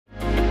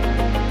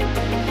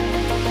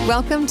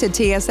Welcome to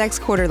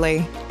TSX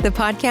Quarterly, the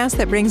podcast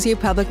that brings you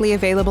publicly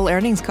available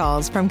earnings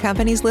calls from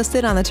companies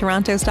listed on the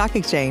Toronto Stock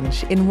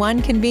Exchange in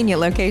one convenient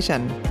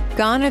location.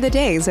 Gone are the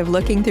days of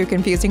looking through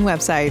confusing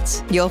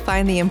websites. You'll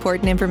find the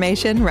important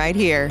information right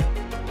here.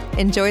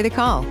 Enjoy the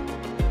call.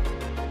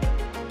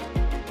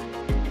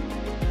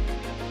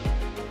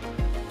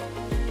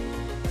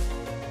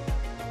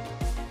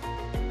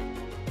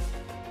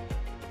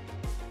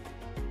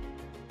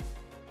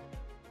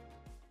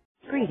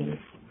 Greetings.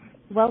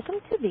 Welcome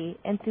to the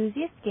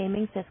Enthusiast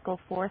Gaming Fiscal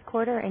Fourth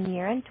Quarter and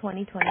Year-End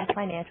 2020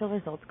 Financial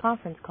Results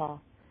Conference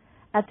Call.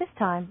 At this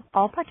time,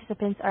 all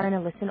participants are in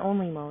a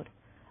listen-only mode.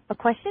 A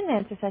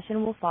question-and-answer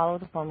session will follow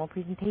the formal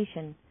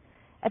presentation.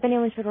 If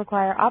anyone should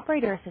require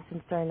operator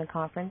assistance during the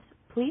conference,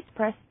 please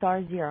press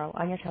star 0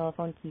 on your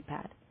telephone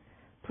keypad.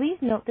 Please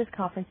note this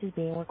conference is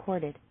being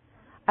recorded.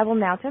 I will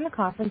now turn the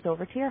conference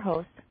over to your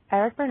host,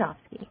 Eric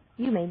Bernofsky.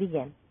 You may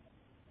begin.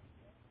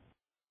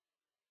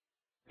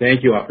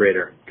 Thank you,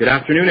 operator. Good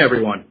afternoon,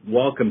 everyone.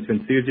 Welcome to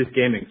Enthusiast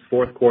Gaming's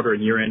fourth quarter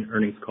and year-end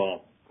earnings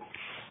call.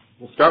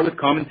 We'll start with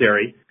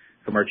commentary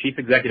from our Chief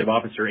Executive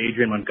Officer,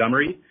 Adrian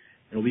Montgomery,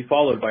 and will be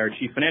followed by our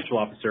Chief Financial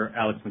Officer,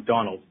 Alex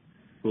MacDonald,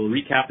 who will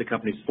recap the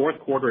company's fourth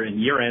quarter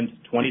and year-end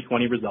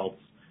 2020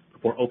 results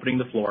before opening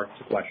the floor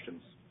to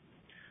questions.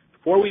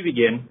 Before we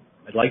begin,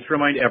 I'd like to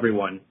remind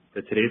everyone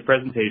that today's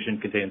presentation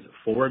contains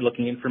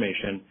forward-looking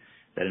information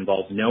that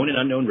involves known and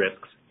unknown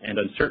risks and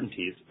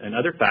uncertainties and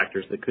other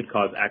factors that could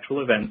cause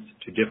actual events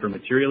to differ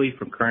materially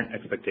from current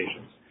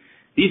expectations.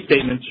 These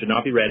statements should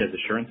not be read as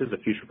assurances of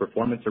future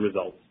performance or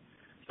results.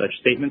 Such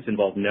statements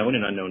involve known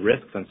and unknown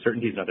risks,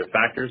 uncertainties, and other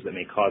factors that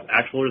may cause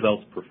actual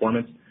results,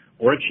 performance,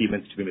 or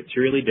achievements to be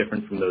materially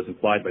different from those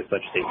implied by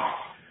such statements.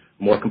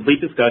 A more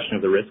complete discussion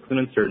of the risks and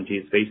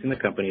uncertainties facing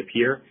the company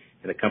appear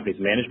in the company's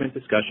management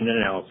discussion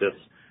and analysis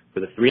for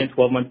the 3 and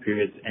 12-month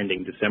periods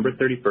ending December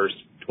 31st,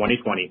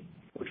 2020,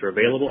 which are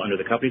available under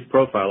the company's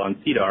profile on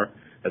SEDAR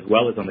as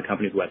well as on the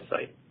company's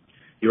website.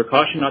 You are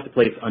cautioned not to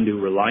place undue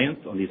reliance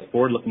on these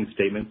forward-looking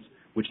statements,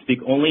 which speak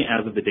only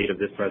as of the date of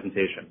this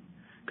presentation.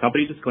 The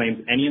company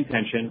disclaims any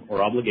intention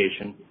or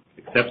obligation,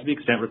 except to the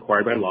extent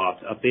required by law,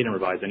 to update and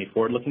revise any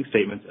forward-looking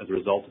statements as a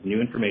result of new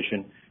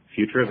information,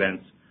 future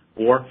events,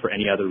 or for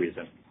any other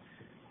reason.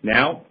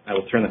 Now, I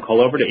will turn the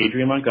call over to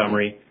Adrian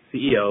Montgomery,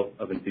 CEO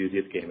of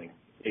Enthusiast Gaming.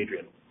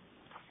 Adrian.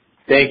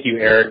 Thank you,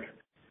 Eric.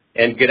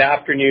 And good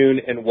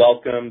afternoon and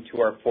welcome to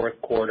our fourth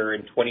quarter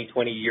and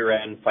 2020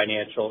 year-end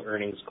financial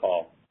earnings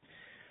call.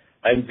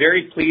 I'm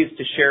very pleased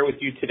to share with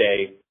you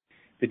today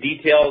the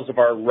details of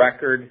our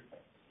record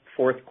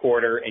fourth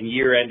quarter and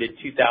year-ended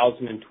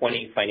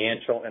 2020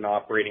 financial and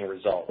operating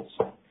results.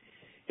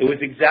 It was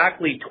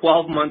exactly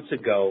 12 months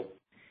ago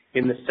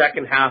in the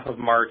second half of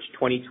March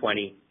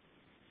 2020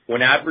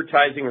 when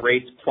advertising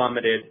rates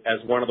plummeted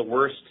as one of the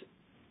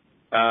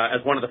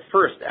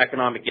first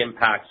economic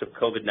impacts of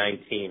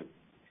COVID-19.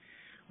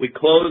 We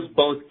closed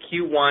both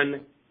Q1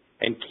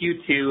 and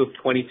Q2 of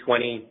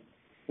 2020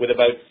 with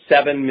about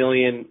 $7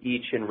 million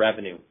each in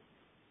revenue.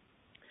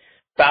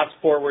 Fast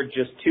forward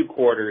just 2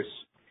 quarters,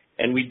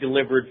 and we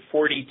delivered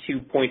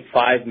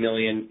 $42.5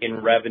 million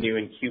in revenue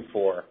in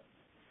Q4,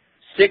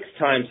 6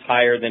 times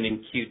higher than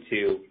in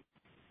Q2,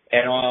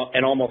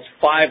 and almost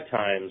 5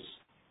 times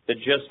the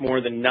just more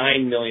than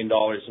 $9 million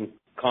in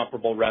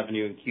comparable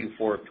revenue in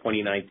Q4 of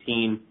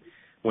 2019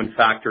 when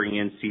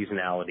factoring in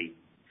seasonality.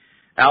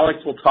 Alex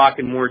will talk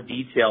in more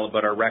detail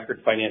about our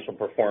record financial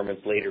performance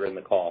later in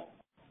the call.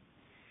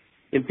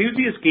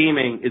 Enthusiast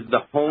Gaming is the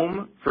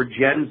home for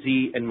Gen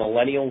Z and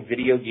millennial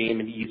video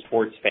game and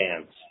esports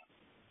fans.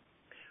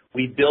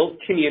 We build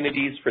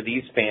communities for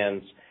these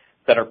fans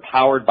that are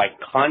powered by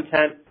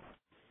content,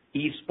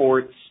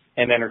 esports,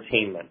 and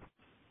entertainment.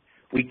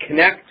 We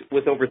connect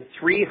with over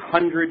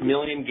 300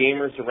 million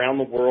gamers around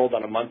the world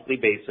on a monthly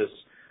basis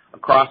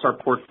across our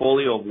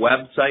portfolio of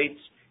websites,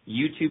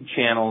 YouTube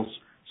channels,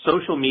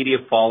 social media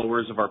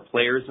followers of our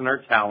players and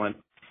our talent,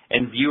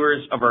 and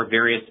viewers of our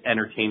various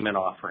entertainment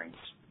offerings.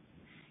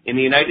 In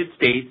the United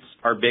States,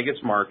 our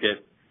biggest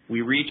market,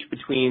 we reach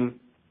between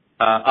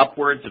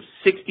upwards of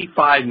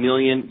 65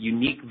 million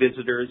unique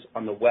visitors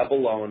on the web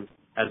alone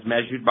as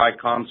measured by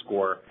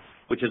Comscore,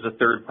 which is a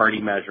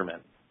third-party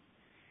measurement.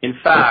 In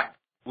fact,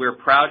 we're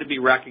proud to be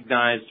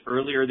recognized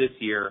earlier this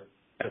year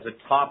as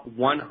a top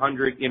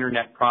 100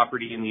 internet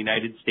property in the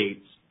United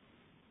States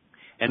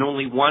and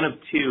only one of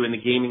 2 in the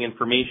gaming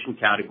information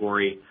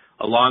category,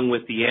 along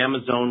with the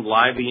Amazon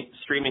live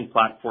streaming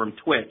platform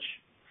Twitch,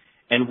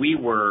 and we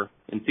were,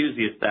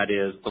 Enthusiast that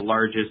is, the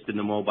largest in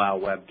the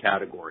mobile web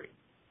category.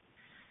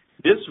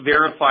 This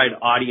verified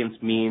audience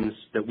means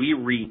that we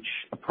reach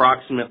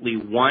approximately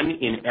 1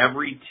 in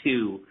every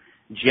 2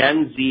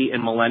 Gen Z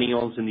and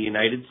millennials in the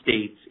United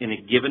States in a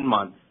given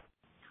month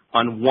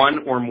on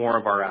one or more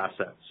of our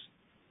assets.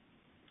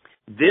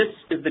 This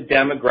is the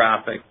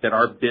demographic that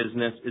our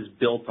business is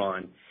built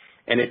on,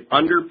 and it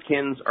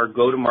underpins our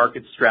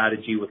go-to-market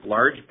strategy with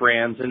large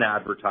brands and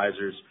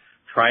advertisers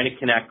trying to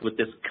connect with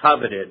this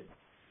coveted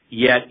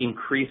yet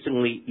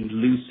increasingly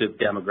elusive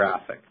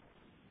demographic.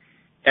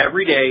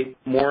 Every day,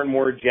 more and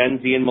more Gen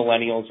Z and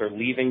millennials are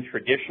leaving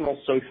traditional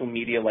social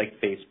media like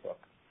Facebook.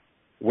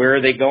 Where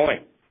are they going?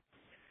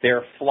 They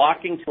are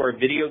flocking to our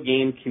video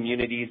game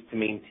communities to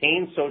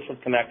maintain social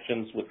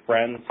connections with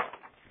friends,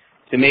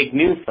 to make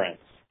new friends.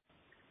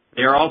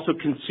 They are also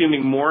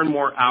consuming more and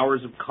more hours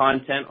of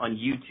content on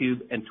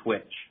YouTube and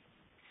Twitch.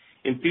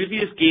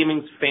 Enthusiast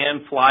Gaming's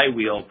fan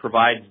flywheel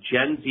provides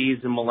Gen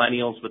Zs and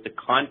millennials with the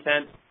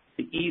content,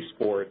 the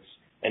esports,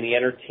 and the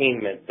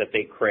entertainment that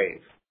they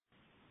crave.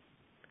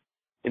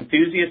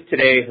 Enthusiast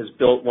today has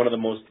built one of the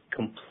most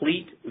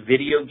complete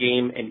video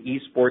game and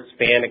esports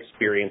fan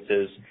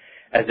experiences,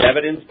 as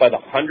evidenced by the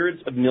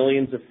hundreds of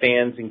millions of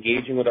fans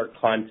engaging with our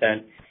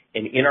content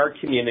and in our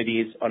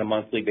communities on a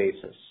monthly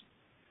basis.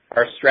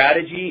 Our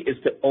strategy is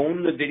to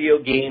own the video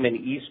game and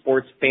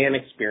esports fan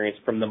experience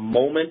from the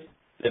moment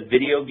the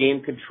video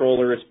game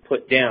controller is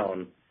put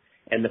down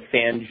and the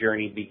fan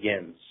journey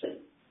begins.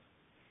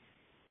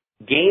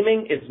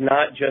 Gaming is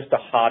not just a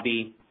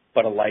hobby,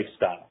 but a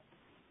lifestyle.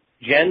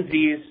 Gen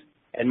Zs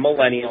and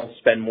millennials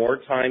spend more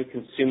time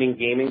consuming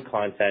gaming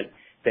content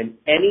than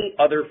any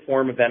other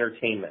form of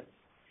entertainment.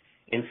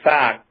 In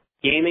fact,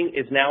 gaming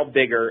is now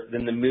bigger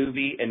than the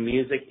movie and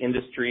music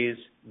industries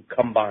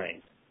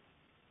combined.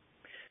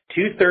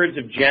 2/3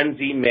 of Gen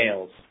Z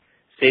males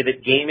say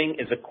that gaming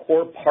is a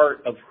core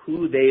part of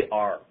who they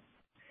are.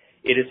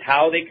 It is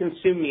how they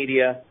consume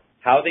media,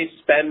 how they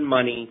spend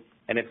money,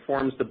 and it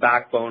forms the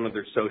backbone of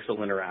their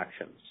social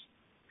interactions.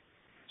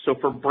 So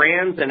for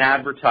brands and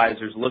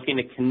advertisers looking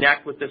to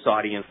connect with this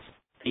audience,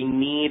 they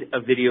need a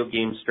video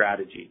game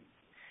strategy.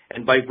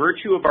 And by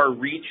virtue of our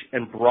reach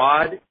and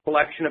broad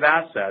collection of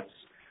assets,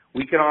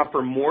 we can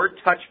offer more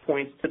touch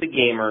points to the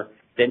gamer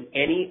than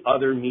any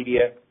other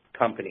media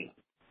company.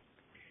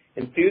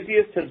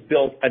 Enthusiast has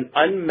built an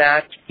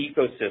unmatched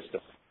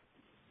ecosystem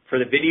for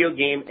the video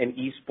game and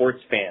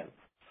esports fan,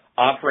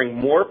 offering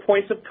more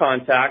points of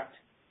contact,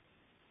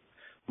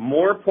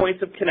 more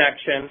points of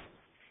connection,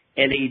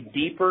 and a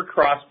deeper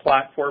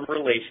cross-platform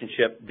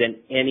relationship than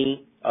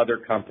any other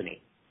company.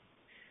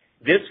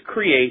 This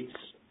creates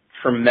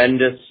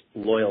tremendous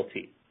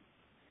loyalty.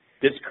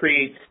 This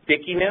creates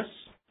stickiness,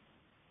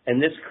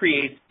 and this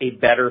creates a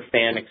better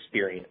fan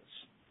experience.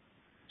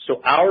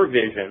 So our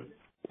vision,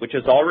 which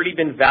has already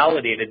been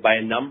validated by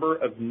a number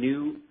of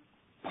new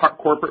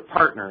corporate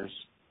partners,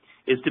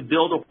 is to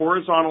build a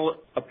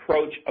horizontal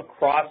approach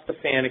across the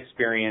fan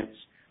experience,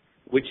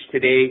 which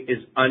today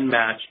is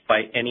unmatched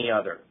by any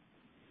other.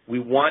 We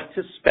want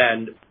to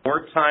spend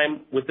more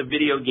time with the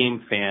video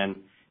game fan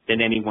than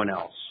anyone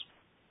else.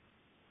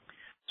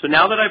 So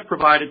now that I've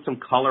provided some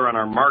color on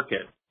our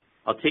market,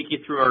 I'll take you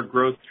through our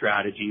growth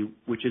strategy,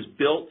 which is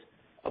built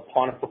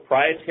upon a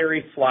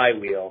proprietary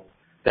flywheel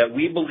that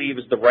we believe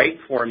is the right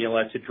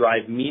formula to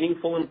drive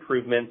meaningful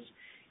improvements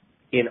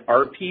in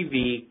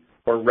RPV,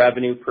 or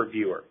revenue per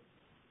viewer.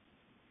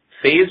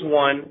 Phase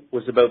 1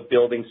 was about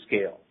building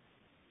scale.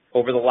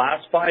 Over the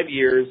last 5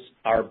 years,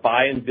 our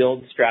buy and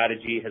build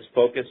strategy has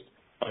focused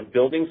on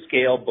building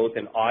scale both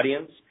in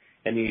audience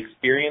and the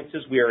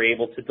experiences we are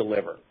able to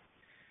deliver.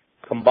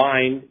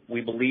 Combined,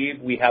 we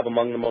believe we have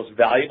among the most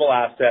valuable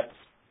assets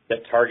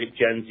that target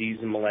Gen Zs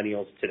and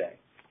millennials today.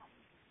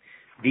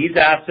 These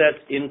assets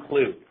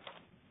include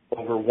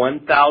over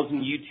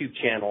 1,000 YouTube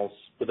channels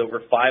with over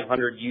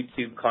 500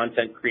 YouTube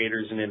content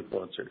creators and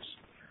influencers,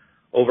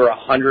 over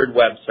 100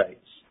 websites,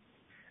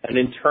 an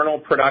internal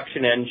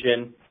production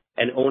engine,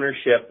 and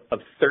ownership of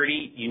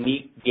 30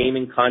 unique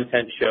gaming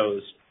content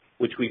shows,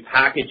 which we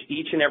package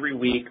each and every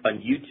week on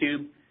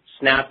YouTube,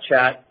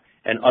 Snapchat,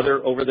 and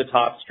other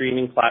over-the-top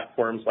streaming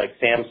platforms like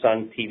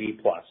Samsung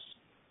TV Plus.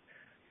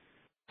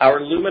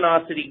 Our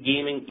Luminosity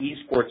Gaming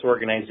esports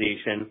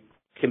organization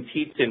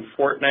competes in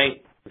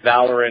Fortnite,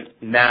 Valorant,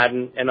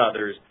 Madden, and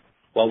others,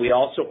 while we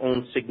also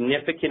own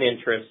significant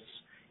interests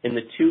in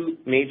the 2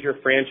 major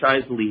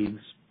franchise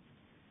leagues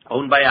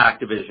owned by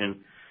Activision,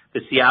 the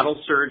Seattle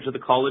Surge of the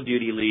Call of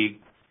Duty League,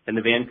 and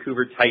the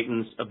Vancouver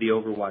Titans of the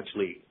Overwatch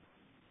League.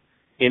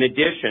 In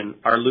addition,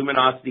 our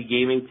Luminosity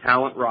Gaming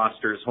talent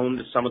roster is home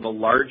to some of the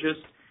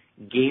largest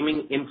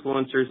gaming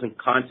influencers and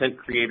content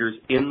creators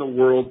in the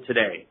world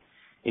today,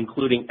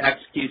 including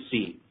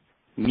XQC,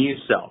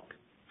 Muselk,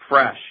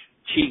 Fresh,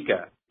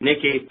 Chica,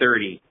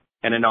 Nick830,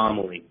 and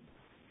Anomaly.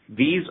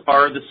 These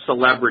are the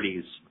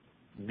celebrities.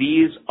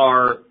 These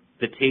are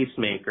the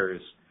tastemakers.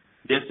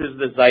 This is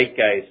the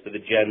zeitgeist of the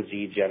Gen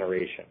Z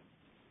generation.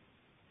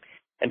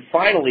 And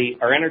finally,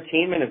 our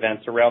entertainment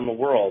events around the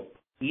world,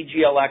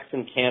 EGLX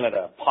in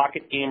Canada,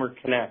 Pocket Gamer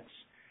Connects,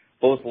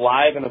 both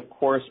live and, of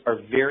course, our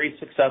very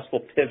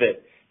successful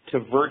pivot to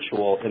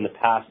virtual in the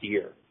past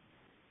year.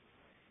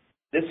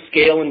 This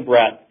scale and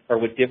breadth are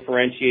what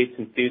differentiates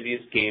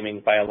Enthusiast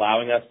Gaming by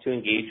allowing us to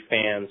engage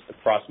fans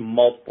across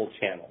multiple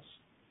channels.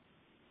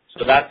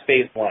 So that's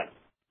phase 1.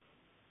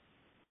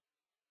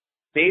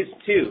 Phase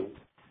 2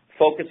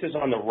 focuses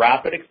on the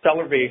rapid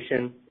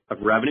acceleration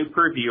of revenue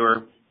per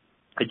viewer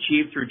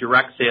achieved through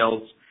direct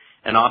sales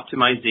and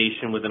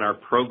optimization within our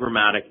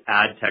programmatic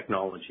ad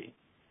technology.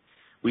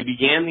 We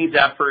began these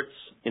efforts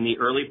in the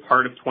early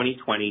part of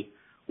 2020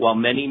 while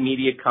many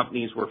media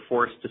companies were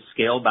forced to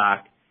scale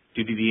back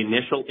due to the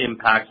initial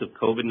impacts of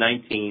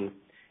COVID-19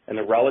 and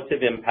the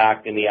relative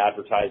impact in the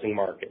advertising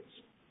markets.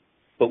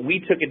 But we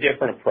took a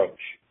different approach,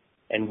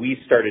 and we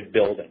started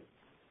building.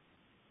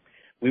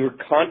 We were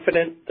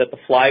confident that the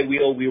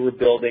flywheel we were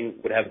building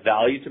would have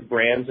value to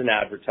brands and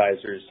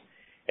advertisers,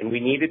 and we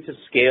needed to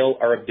scale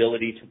our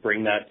ability to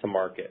bring that to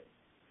market.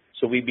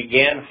 So we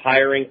began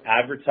hiring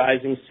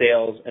advertising,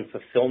 sales, and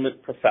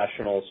fulfillment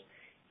professionals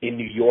in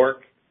New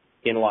York,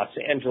 in Los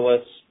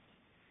Angeles,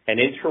 and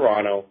in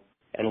Toronto,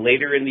 and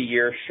later in the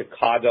year,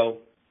 Chicago,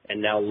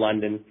 and now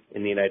London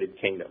in the United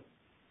Kingdom.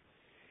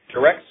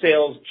 Direct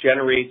sales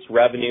generates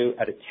revenue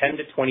at a 10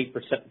 to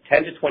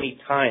 20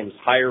 times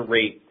higher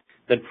rate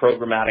than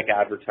programmatic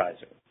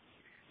advertising.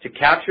 To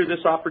capture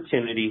this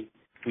opportunity,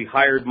 we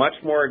hired much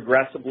more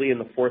aggressively in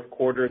the fourth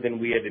quarter than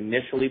we had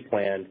initially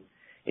planned,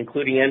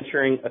 including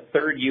entering a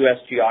third U.S.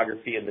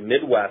 geography in the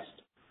Midwest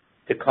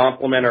to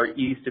complement our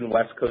East and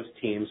West Coast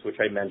teams, which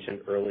I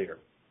mentioned earlier.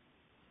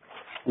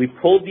 We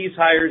pulled these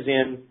hires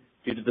in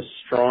due to the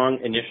strong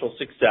initial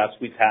success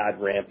we've had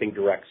ramping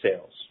direct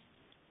sales.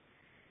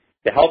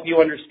 To help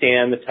you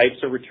understand the types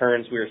of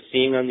returns we are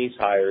seeing on these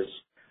hires,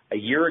 a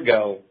year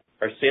ago,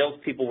 our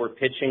salespeople were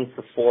pitching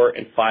for 4-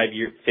 and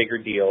 5-figure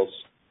deals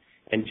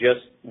and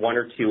just 1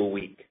 or 2 a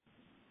week.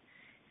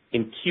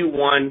 In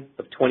Q1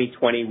 of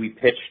 2020, we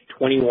pitched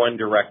 21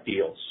 direct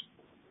deals.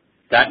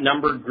 That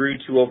number grew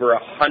to over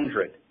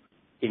 100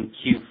 in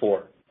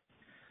Q4.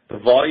 The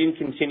volume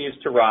continues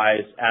to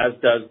rise, as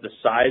does the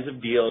size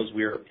of deals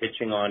we are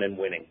pitching on and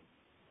winning.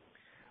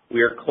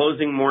 We are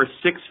closing more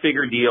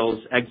 6-figure deals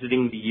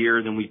exiting the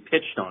year than we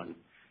pitched on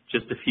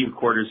just a few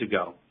quarters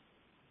ago.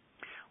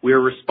 We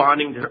are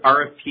responding to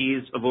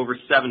RFPs of over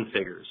 7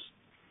 figures,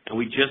 and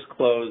we just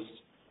closed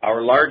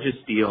our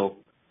largest deal,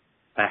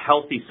 a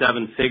healthy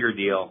 7-figure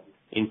deal,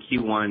 in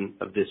Q1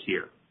 of this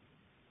year.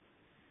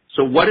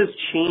 So what has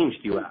changed,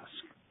 you ask?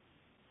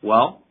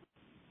 Well,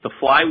 the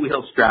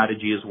flywheel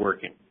strategy is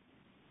working.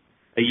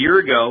 A year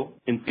ago,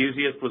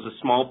 Enthusiast was a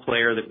small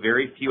player that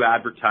very few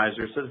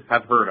advertisers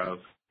have heard of,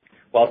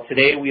 while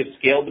today we have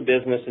scaled the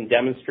business and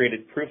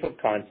demonstrated proof of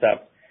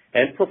concept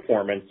and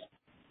performance,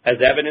 as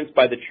evidenced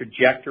by the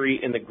trajectory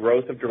in the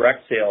growth of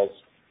direct sales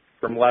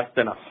from less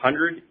than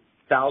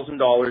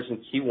 $100,000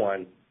 in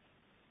Q1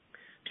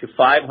 to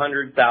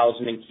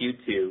 $500,000 in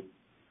Q2,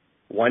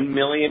 $1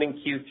 million in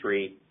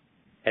Q3,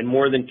 and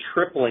more than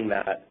tripling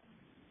that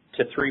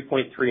to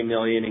 $3.3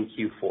 million in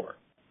Q4.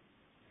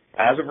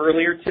 As of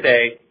earlier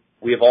today,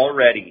 we have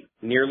already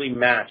nearly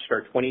matched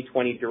our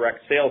 2020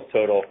 direct sales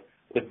total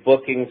with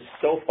bookings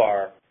so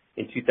far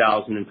in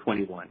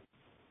 2021.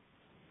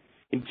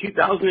 In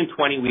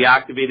 2020, we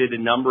activated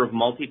a number of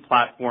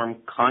multi-platform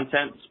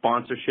content,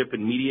 sponsorship,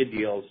 and media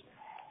deals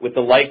with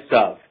the likes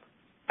of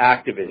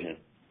Activision,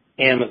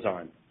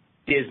 Amazon,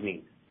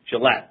 Disney,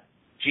 Gillette,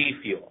 G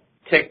Fuel,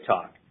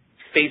 TikTok,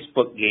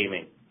 Facebook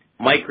Gaming,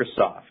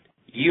 Microsoft,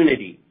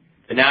 Unity,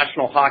 the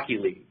National Hockey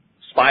League,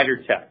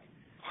 SpiderTech,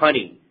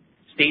 Honey,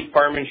 State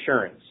Farm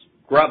Insurance,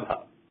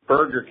 Grubhub,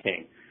 Burger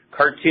King,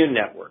 Cartoon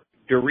Network,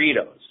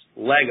 Doritos,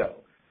 Lego,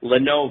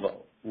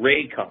 Lenovo,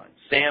 Raycon,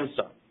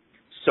 Samsung,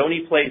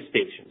 Sony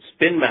PlayStation,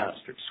 Spin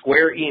Master,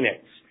 Square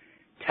Enix,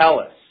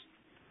 TELUS,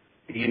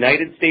 the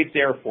United States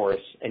Air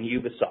Force, and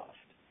Ubisoft,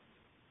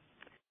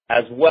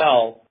 as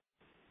well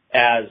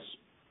as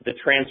the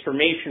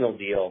transformational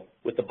deal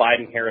with the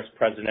Biden-Harris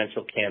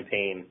presidential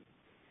campaign,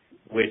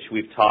 which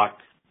we've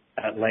talked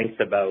at length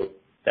about,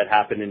 that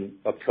happened in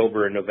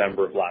October and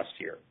November of last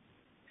year.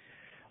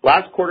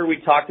 Last quarter,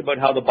 we talked about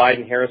how the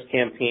Biden-Harris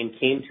campaign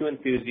came to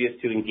Enthusiast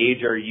to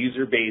engage our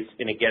user base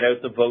in a Get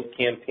Out the Vote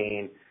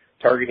campaign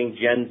targeting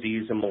Gen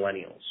Zs and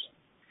millennials.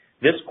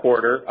 This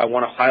quarter, I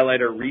want to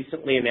highlight our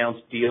recently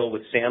announced deal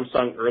with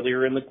Samsung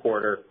earlier in the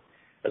quarter,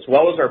 as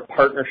well as our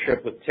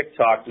partnership with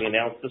TikTok we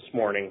announced this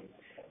morning,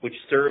 which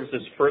serves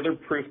as further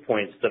proof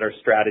points that our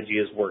strategy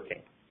is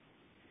working.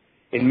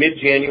 In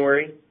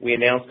mid-January, we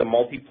announced a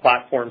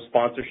multi-platform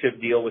sponsorship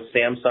deal with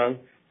Samsung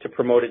to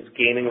promote its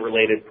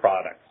gaming-related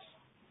products.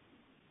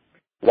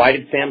 Why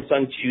did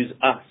Samsung choose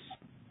us?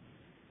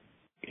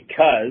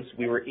 Because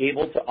we were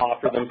able to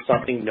offer them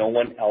something no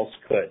one else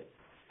could: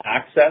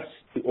 access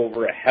to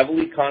over a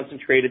heavily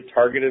concentrated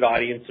targeted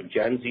audience of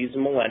Gen Zs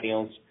and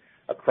millennials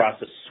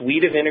across a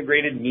suite of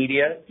integrated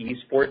media,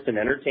 esports, and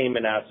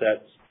entertainment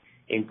assets,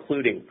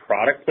 including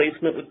product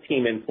placement with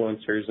team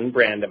influencers and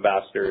brand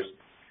ambassadors,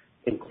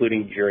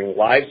 including during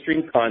live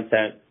stream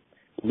content,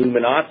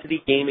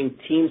 Luminosity Gaming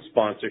team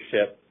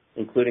sponsorship,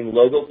 including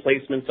logo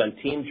placements on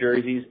team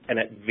jerseys and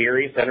at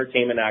various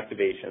entertainment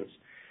activations,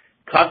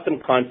 custom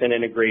content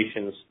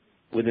integrations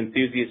with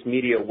Enthusiast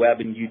Media web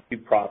and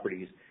YouTube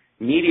properties,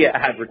 media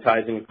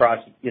advertising across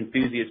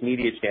Enthusiast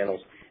media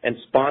channels, and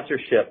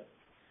sponsorship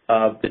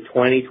of the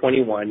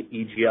 2021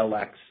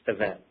 EGLX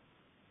event.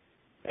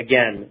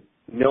 Again,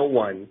 no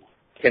one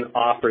can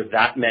offer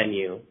that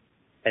menu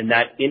and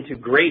that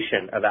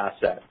integration of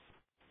assets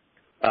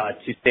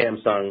to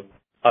Samsung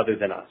other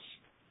than us.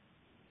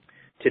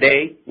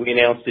 Today, we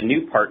announced a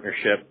new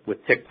partnership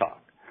with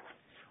TikTok.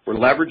 We're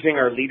leveraging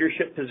our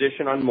leadership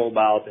position on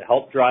mobile to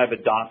help drive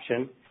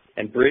adoption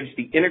and bridge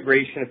the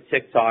integration of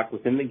TikTok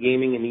within the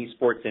gaming and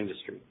esports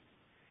industry.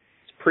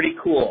 It's pretty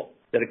cool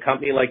that a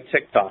company like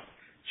TikTok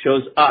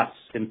chose us,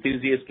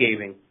 Enthusiast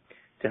Gaming,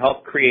 to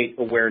help create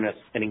awareness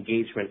and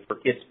engagement for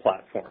its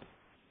platform.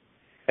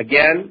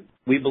 Again,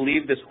 we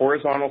believe this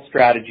horizontal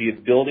strategy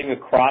of building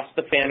across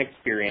the fan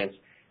experience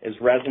is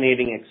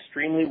resonating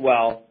extremely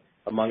well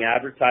among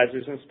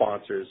advertisers and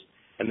sponsors,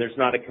 and there's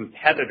not a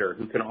competitor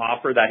who can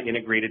offer that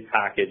integrated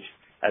package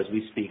as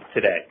we speak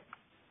today.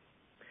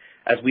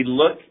 As we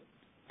look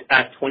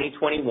at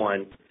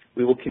 2021,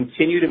 we will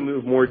continue to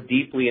move more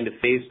deeply into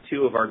phase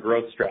 2 of our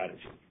growth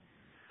strategy.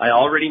 I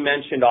already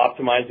mentioned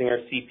optimizing our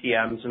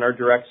CPMs and our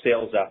direct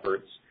sales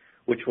efforts,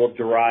 which will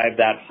derive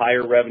that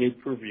higher revenue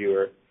per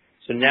viewer.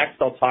 So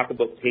next, I'll talk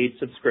about paid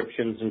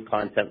subscriptions and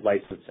content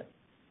licensing.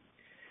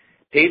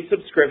 Paid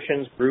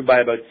subscriptions grew by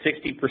about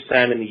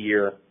 60% in the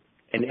year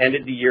and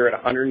ended the year at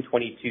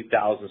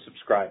 122,000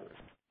 subscribers.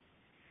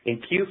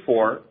 In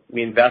Q4,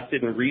 we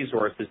invested in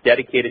resources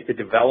dedicated to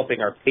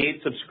developing our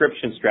paid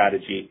subscription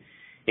strategy,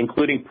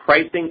 including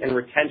pricing and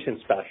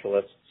retention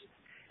specialists,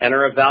 and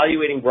are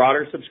evaluating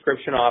broader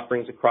subscription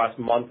offerings across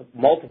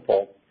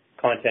multiple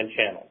content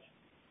channels.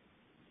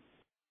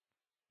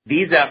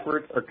 These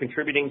efforts are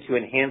contributing to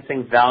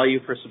enhancing value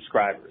for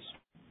subscribers.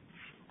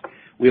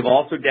 We have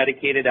also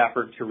dedicated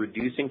effort to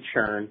reducing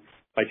churn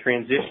by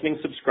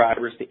transitioning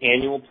subscribers to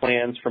annual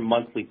plans from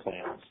monthly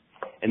plans,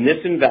 and this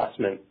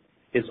investment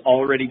is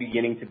already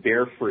beginning to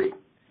bear fruit,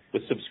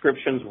 with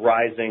subscriptions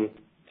rising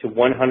to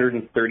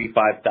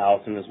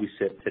 135,000 as we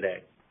sit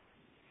today.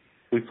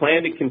 We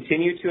plan to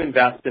continue to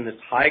invest in this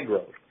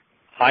high-growth,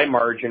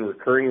 high-margin,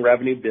 recurring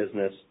revenue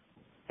business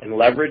and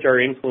leverage our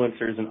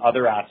influencers and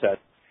other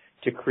assets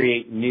to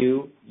create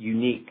new,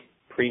 unique,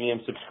 premium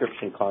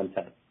subscription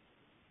content.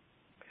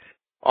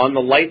 On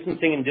the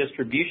licensing and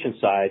distribution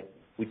side,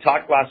 we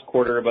talked last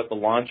quarter about the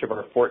launch of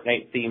our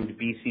Fortnite-themed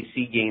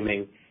BCC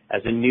gaming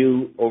as a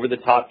new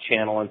over-the-top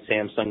channel on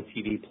Samsung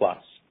TV Plus.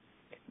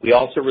 We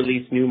also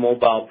released new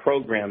mobile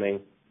programming,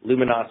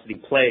 Luminosity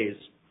Plays,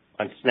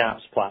 on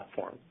Snap's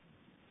platform.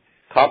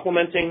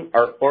 Complementing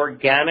our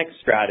organic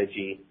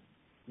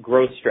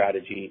growth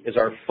strategy is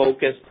our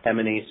focused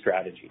M&A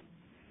strategy.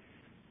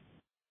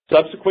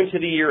 Subsequent to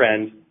the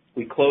year-end,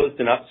 we closed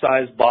an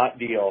upsized bought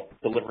deal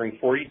delivering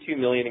 $42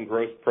 million in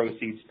gross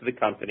proceeds to the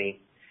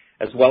company,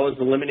 as well as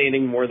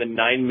eliminating more than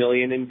 $9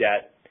 million in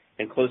debt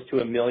and close to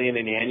 $1 million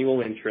in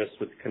annual interest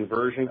with the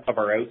conversion of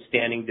our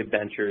outstanding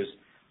debentures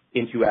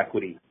into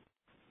equity.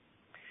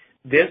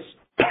 This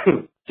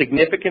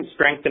significant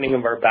strengthening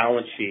of our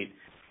balance sheet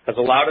has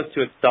allowed us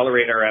to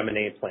accelerate our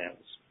M&A plans.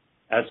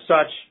 As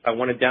such, I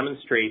want to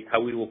demonstrate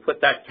how we will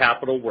put that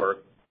capital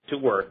to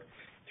work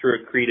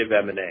through accretive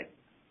M&A.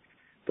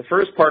 The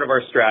first part of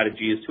our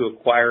strategy is to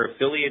acquire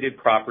affiliated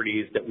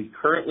properties that we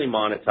currently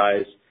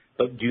monetize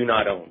but do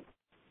not own.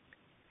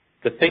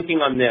 The thinking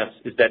on this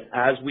is that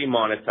as we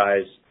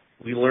monetize,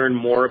 we learn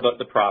more about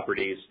the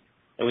properties,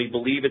 and we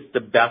believe it's the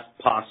best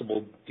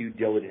possible due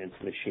diligence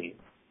machine.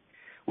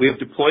 We have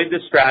deployed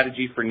this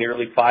strategy for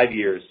nearly 5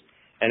 years,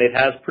 and it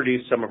has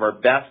produced some of our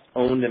best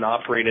owned and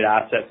operated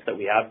assets that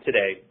we have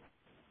today,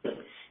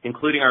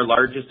 including our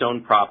largest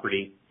owned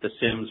property, the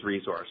Sims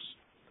Resource.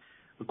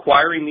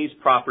 Acquiring these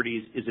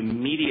properties is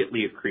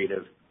immediately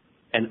accretive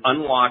and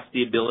unlocks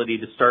the ability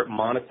to start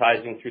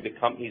monetizing through the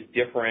company's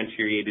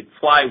differentiated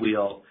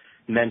flywheel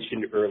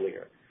mentioned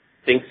earlier.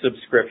 Think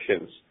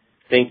subscriptions,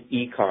 think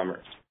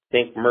e-commerce,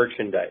 think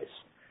merchandise.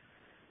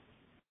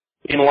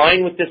 In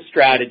line with this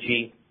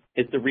strategy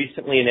is the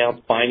recently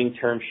announced binding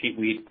term sheet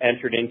we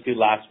entered into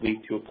last week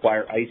to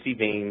acquire Icy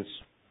Veins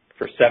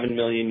for 7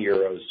 million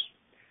euros,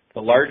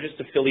 the largest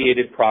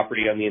affiliated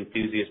property on the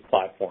Enthusiast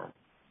platform.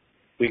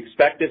 We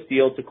expect this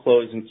deal to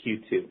close in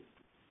Q2.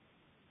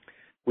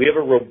 We have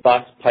a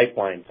robust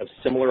pipeline of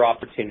similar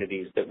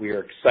opportunities that we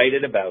are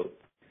excited about,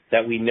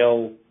 that we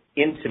know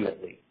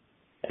intimately,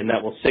 and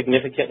that will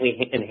significantly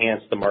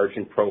enhance the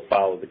margin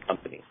profile of the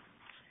company.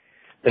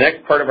 The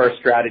next part of our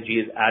strategy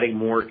is adding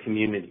more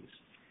communities.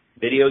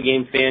 Video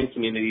game fan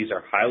communities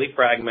are highly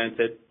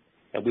fragmented,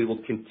 and we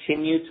will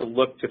continue to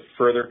look to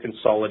further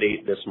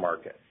consolidate this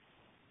market.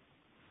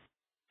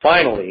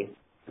 Finally,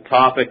 a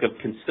topic of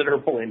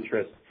considerable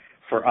interest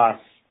for us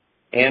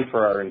and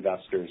for our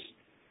investors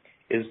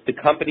is the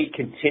company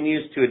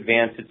continues to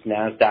advance its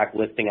NASDAQ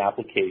listing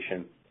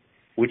application,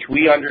 which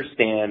we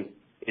understand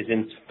is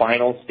in its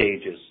final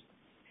stages.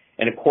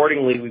 And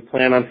accordingly, we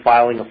plan on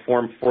filing a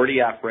Form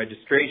 40-F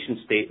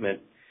registration statement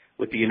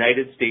with the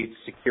United States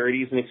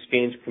Securities and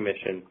Exchange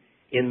Commission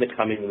in the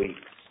coming weeks.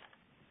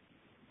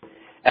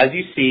 As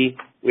you see,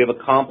 we have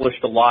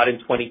accomplished a lot in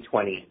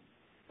 2020,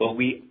 but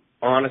we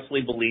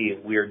honestly believe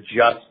we are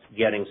just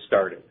getting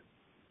started.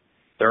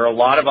 There are a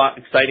lot of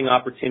exciting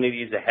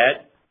opportunities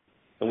ahead,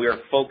 and we are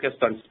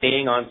focused on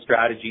staying on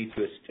strategy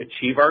to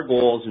achieve our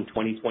goals in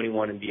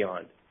 2021 and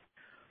beyond.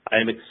 I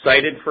am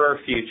excited for our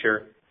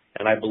future,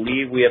 and I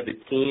believe we have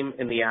the team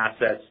and the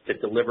assets to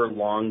deliver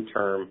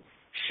long-term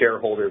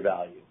shareholder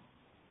value.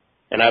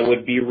 And I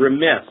would be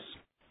remiss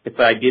if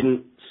I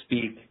didn't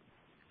speak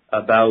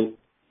about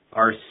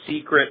our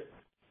secret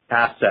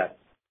asset,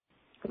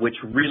 which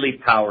really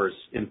powers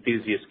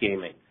Enthusiast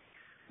Gaming,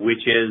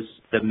 which is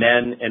the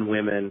men and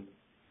women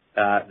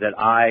that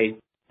I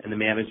and the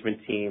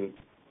management team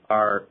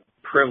are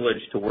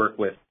privileged to work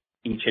with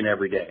each and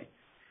every day.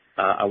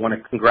 I want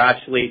to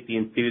congratulate the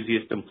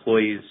Enthusiast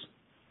employees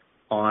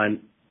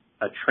on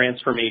a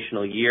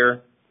transformational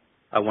year.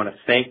 I want to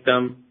thank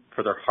them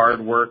for their hard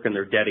work and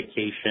their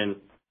dedication.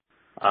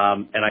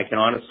 And I can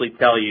honestly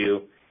tell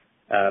you,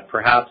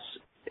 perhaps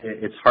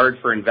it's hard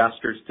for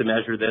investors to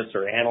measure this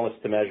or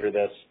analysts to measure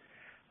this,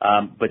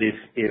 but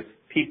if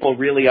people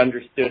really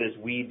understood as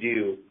we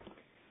do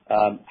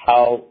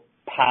how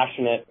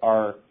passionate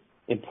our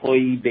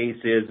employee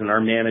base is and our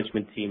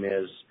management team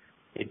is,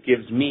 it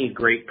gives me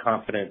great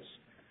confidence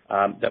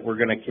that we're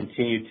going to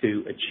continue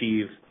to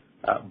achieve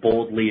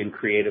boldly and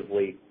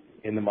creatively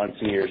in the months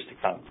and years to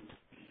come.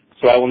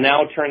 So I will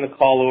now turn the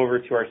call over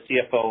to our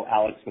CFO,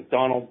 Alex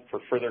McDonald,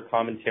 for further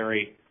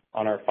commentary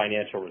on our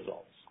financial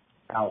results.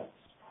 Alex.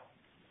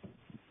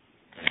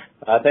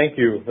 Thank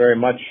you very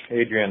much,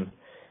 Adrian.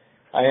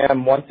 I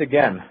am once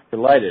again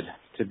delighted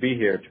to be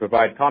here to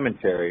provide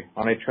commentary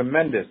on a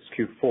tremendous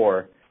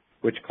Q4,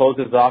 which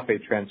closes off a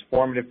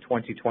transformative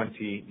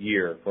 2020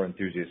 year for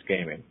Enthusiast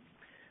Gaming.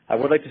 I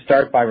would like to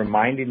start by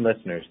reminding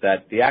listeners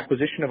that the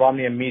acquisition of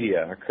Omnia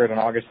Media occurred on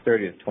August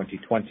 30th,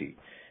 2020.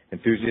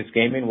 Enthusiast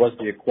Gaming was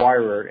the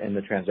acquirer in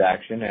the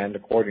transaction, and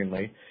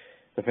accordingly,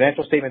 the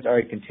financial statements are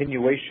a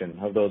continuation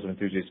of those of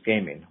Enthusiast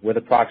Gaming, with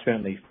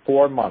approximately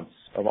 4 months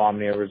of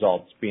Omnia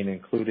results being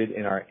included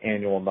in our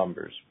annual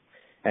numbers.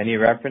 Any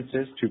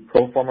references to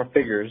pro forma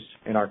figures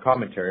in our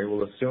commentary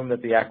will assume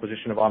that the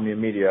acquisition of Omnia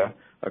Media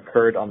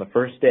occurred on the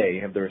first day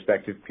of the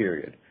respective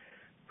period.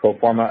 Pro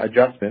forma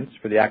adjustments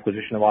for the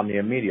acquisition of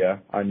Omnia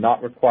Media are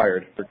not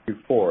required for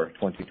Q4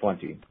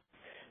 2020.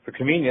 For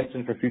convenience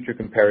and for future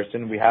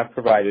comparison, we have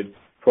provided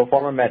pro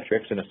forma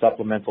metrics in a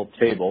supplemental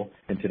table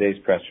in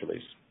today's press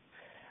release.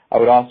 I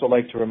would also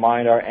like to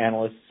remind our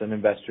analysts and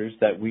investors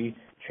that we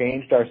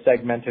changed our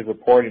segmented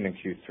reporting in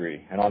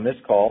Q3, and on this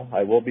call,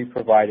 I will be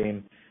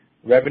providing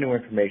revenue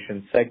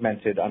information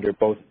segmented under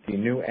both the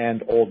new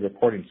and old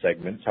reporting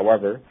segments.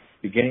 However,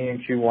 beginning in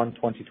Q1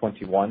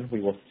 2021,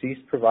 we will cease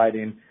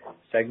providing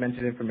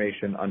segmented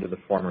information under the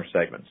former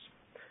segments.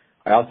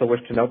 I also wish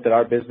to note that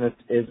our business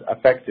is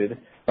affected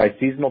by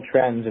seasonal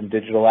trends in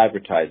digital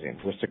advertising,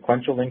 with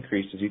sequential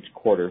increases each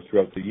quarter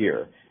throughout the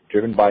year,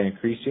 driven by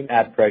increasing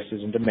ad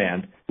prices and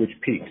demand, which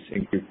peaks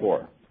in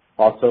Q4.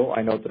 Also,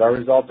 I note that our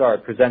results are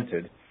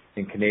presented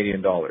in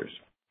Canadian dollars.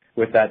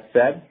 With that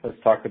said, let's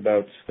talk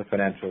about the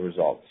financial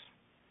results.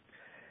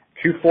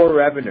 Q4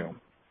 revenue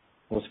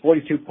was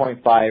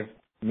 42.5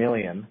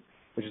 million,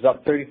 which is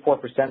up 34%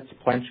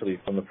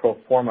 sequentially from the pro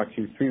forma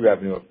Q3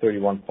 revenue of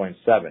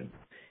 31.7.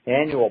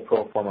 Annual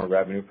pro forma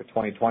revenue for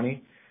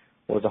 2020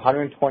 was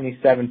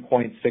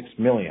 127.6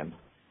 million,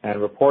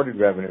 and reported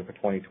revenue for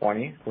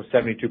 2020 was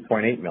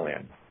 72.8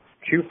 million.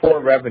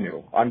 Q4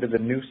 revenue under the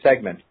new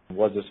segment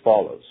was as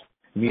follows: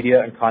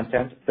 media and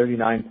content,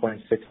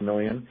 39.6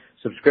 million,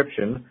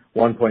 subscription,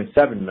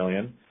 1.7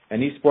 million,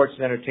 and esports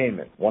and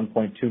entertainment,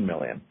 1.2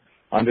 million.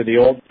 Under the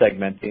old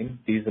segmenting,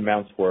 these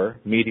amounts were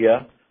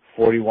media,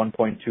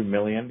 41.2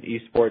 million,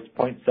 esports,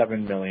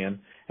 0.7 million,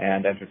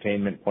 and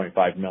entertainment,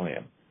 0.5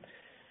 million.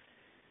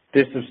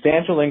 This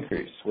substantial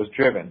increase was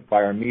driven by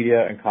our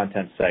media and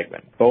content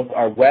segment. Both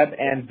our web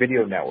and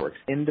video networks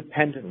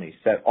independently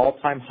set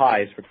all-time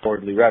highs for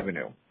quarterly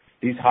revenue.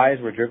 These highs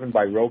were driven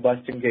by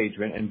robust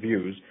engagement and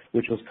views,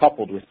 which was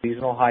coupled with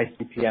seasonal high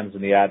CPMs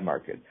in the ad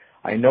market.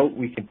 I note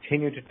we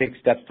continue to take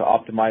steps to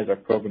optimize our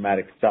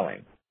programmatic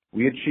selling.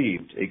 We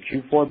achieved a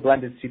Q4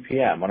 blended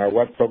CPM on our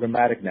web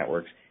programmatic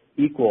networks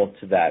equal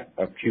to that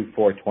of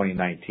Q4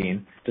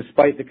 2019,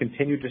 despite the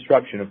continued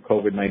disruption of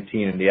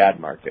COVID-19 in the ad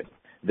market.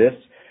 This,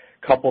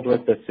 coupled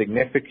with the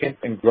significant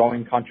and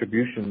growing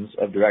contributions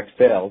of direct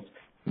sales,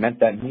 meant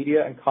that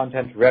media and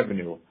content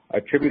revenue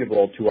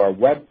attributable to our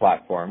web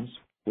platforms,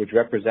 which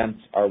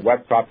represents our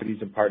web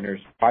properties and partners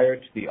prior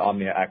to the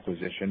Omnia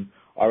acquisition,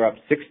 are up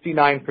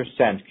 69%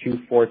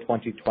 Q4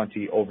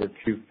 2020 over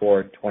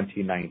Q4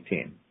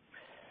 2019.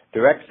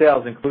 Direct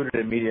sales included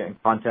in media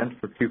and content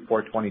for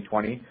Q4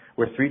 2020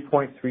 were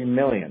 3.3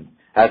 million,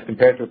 as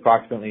compared to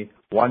approximately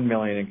 1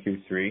 million in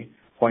Q3,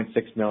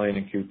 0.6 million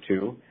in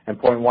Q2, and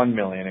 0.1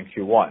 million in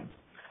Q1.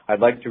 I'd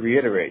like to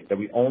reiterate that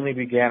we only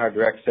began our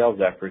direct sales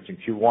efforts in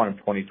Q1 of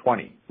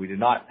 2020. We did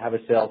not have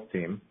a sales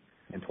team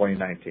in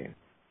 2019.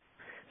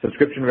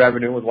 Subscription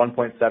revenue was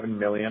 1.7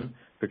 million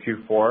for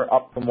Q4,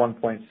 up from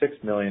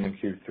 1.6 million in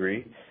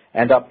Q3,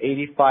 and up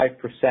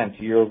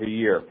 85% year over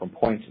year from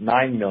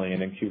 0.9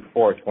 million in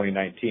Q4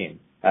 2019.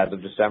 As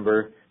of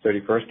December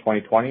 31st,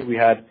 2020, we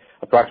had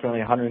approximately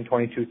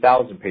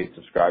 122,000 paid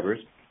subscribers,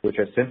 which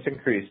has since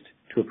increased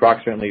to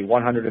approximately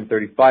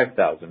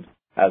 135,000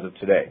 as of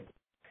today.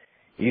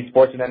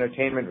 Esports and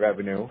entertainment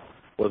revenue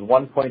was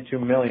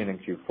 1.2 million in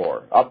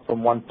Q4, up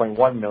from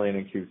 1.1 million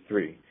in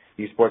Q3.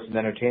 Esports and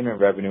entertainment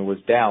revenue was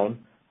down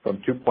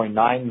from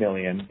 $2.9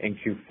 million in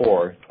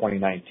Q4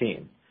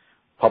 2019.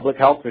 Public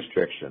health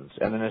restrictions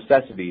and the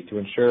necessity to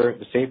ensure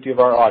the safety of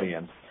our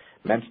audience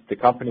meant the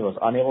company was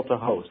unable to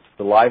host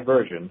the live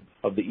version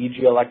of the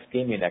EGLX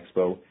Gaming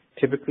Expo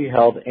typically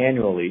held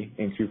annually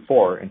in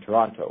Q4 in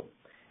Toronto.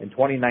 In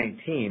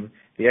 2019,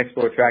 the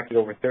expo attracted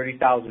over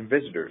 30,000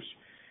 visitors,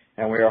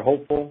 and we are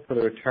hopeful for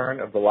the return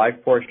of the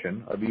live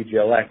portion of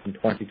EGLX in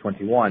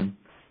 2021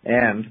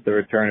 and the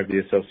return of the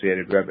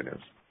associated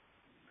revenues.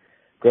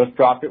 Gross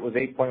profit was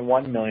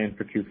 $8.1 million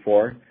for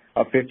Q4,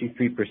 up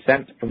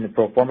 53% from the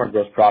pro forma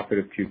gross profit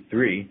of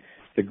Q3.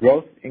 The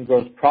growth in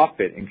gross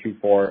profit in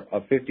Q4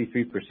 of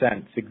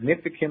 53%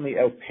 significantly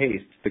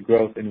outpaced the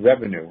growth in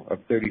revenue of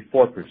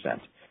 34%.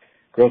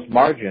 Gross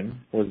margin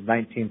was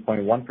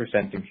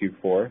 19.1% in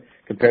Q4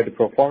 compared to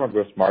pro forma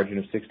gross margin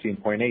of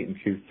 16.8% in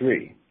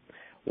Q3.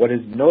 What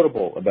is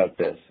notable about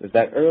this is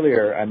that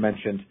earlier I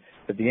mentioned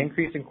that the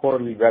increase in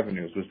quarterly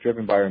revenues was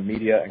driven by our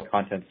media and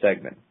content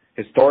segment.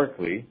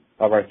 Historically,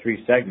 of our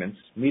three segments,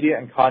 media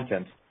and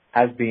content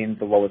has been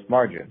the lowest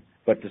margin,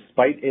 but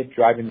despite it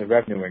driving the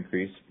revenue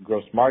increase,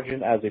 gross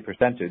margin as a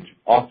percentage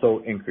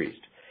also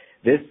increased.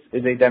 This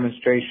is a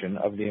demonstration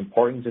of the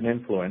importance and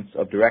influence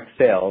of direct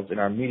sales in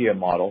our media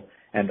model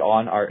and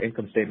on our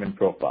income statement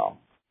profile.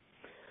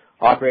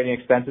 Operating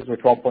expenses were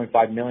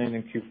 $12.5 million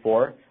in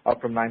Q4, up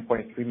from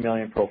 $9.3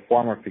 million pro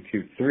forma for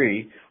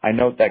Q3. I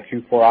note that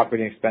Q4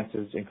 operating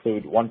expenses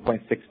include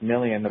 $1.6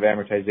 million of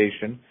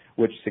amortization,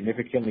 which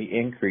significantly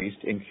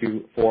increased in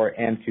Q4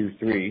 and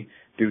Q3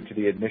 due to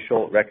the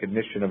initial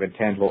recognition of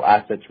intangible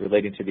assets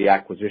relating to the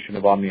acquisition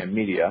of Omnia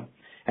Media,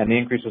 and the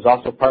increase was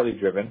also partly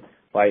driven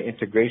by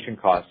integration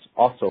costs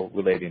also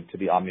relating to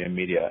the Omnia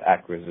Media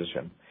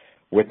acquisition.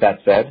 With that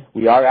said,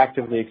 we are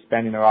actively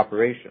expanding our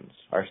operations.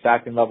 Our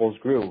staffing levels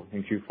grew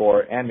in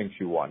Q4 and in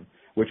Q1,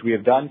 which we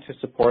have done to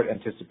support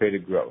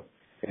anticipated growth.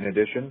 In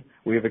addition,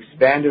 we have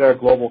expanded our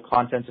global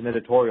content and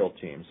editorial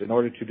teams in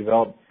order to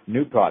develop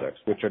new products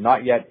which are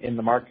not yet in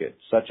the market,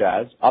 such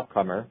as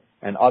Upcomer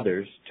and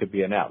others to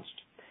be announced.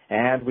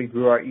 And we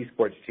grew our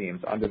esports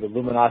teams under the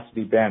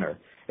Luminosity banner,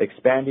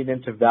 expanding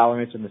into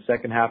Valorant in the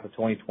second half of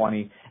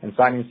 2020 and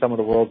signing some of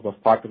the world's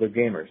most popular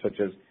gamers such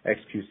as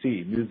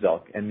XQC,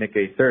 Muzelk, and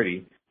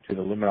Nick-A30 to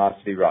the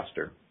Luminosity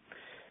roster.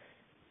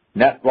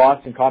 Net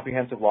loss and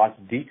comprehensive loss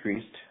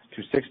decreased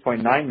to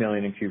 $6.9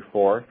 million in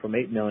Q4 from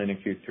 $8 million in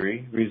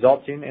Q3,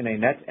 resulting in a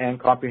net and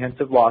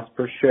comprehensive loss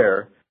per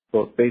share,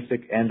 both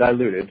basic and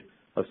diluted,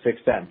 of 6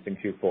 cents in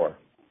Q4.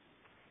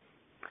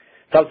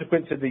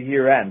 Subsequent to the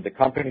year-end, the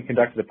company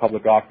conducted a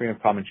public offering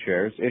of common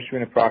shares,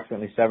 issuing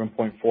approximately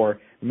 7.4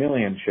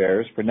 million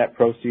shares for net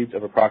proceeds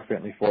of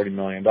approximately $40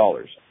 million.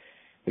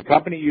 The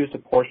company used a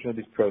portion of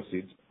these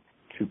proceeds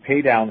to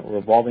pay down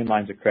revolving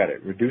lines of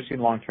credit, reducing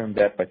long-term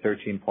debt by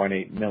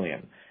 $13.8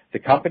 million. The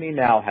company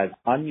now has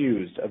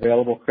unused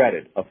available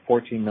credit of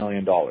 $14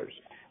 million.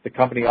 The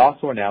company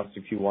also announced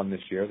in Q1 this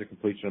year the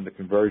completion of the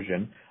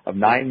conversion of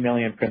 9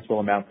 million principal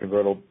amount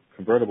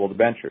convertible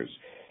debentures.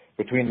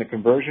 Between the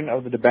conversion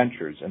of the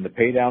debentures and the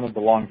paydown of the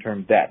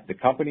long-term debt, the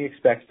company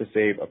expects to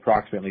save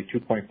approximately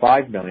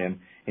 $2.5 million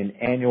in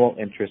annual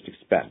interest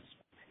expense.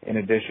 In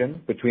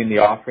addition, between the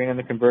offering and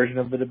the conversion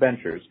of the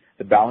debentures,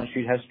 the balance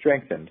sheet has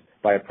strengthened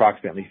by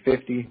approximately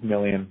 $50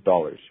 million.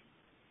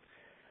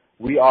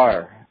 We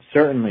are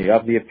certainly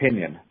of the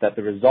opinion that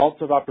the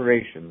results of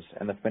operations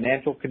and the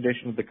financial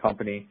condition of the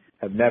company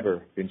have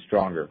never been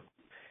stronger.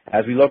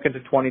 As we look into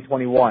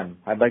 2021,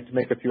 I'd like to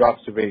make a few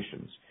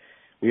observations.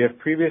 We have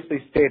previously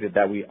stated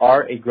that we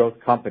are a growth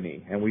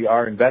company and we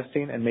are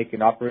investing and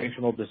making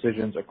operational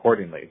decisions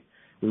accordingly.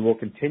 We will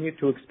continue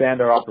to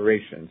expand our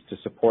operations to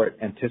support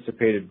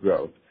anticipated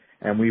growth,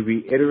 and we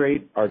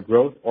reiterate our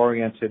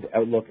growth-oriented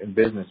outlook and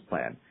business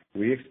plan.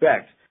 We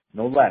expect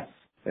no less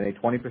than a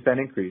 20%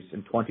 increase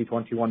in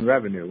 2021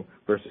 revenue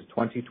versus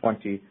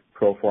 2020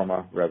 pro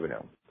forma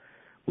revenue.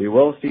 We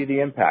will see the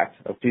impact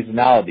of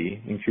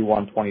seasonality in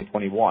Q1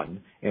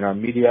 2021 in our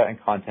media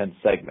and content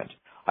segment.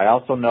 I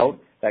also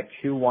note that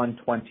Q1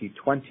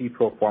 2020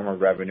 pro forma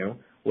revenue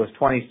was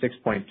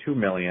 $26.2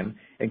 million,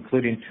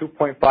 including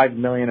 $2.5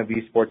 million of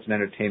esports and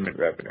entertainment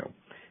revenue.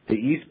 The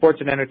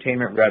esports and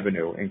entertainment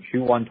revenue in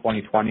Q1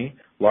 2020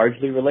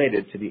 largely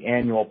related to the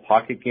annual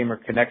Pocket Gamer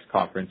Connects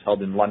conference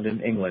held in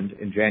London, England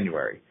in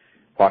January.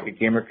 Pocket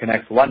Gamer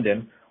Connects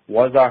London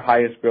was our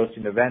highest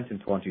grossing event in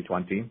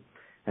 2020,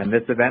 and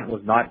this event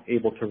was not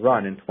able to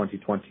run in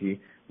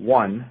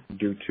 2021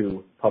 due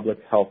to public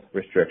health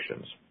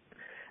restrictions.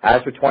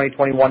 As for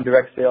 2021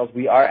 direct sales,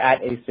 we are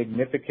at a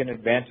significant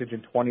advantage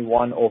in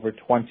 21 over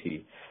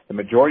 20. The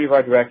majority of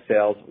our direct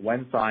sales,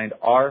 when signed,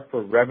 are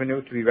for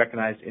revenue to be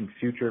recognized in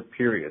future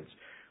periods.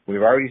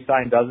 We've already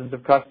signed dozens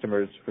of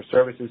customers for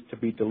services to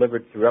be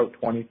delivered throughout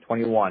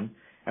 2021,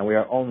 and we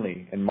are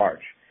only in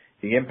March.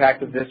 The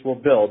impact of this will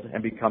build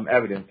and become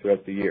evident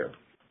throughout the year.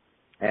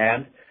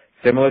 And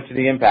similar to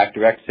the impact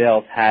direct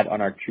sales had on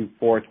our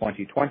Q4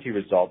 2020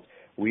 results,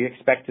 we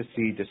expect to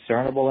see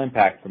discernible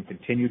impact from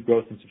continued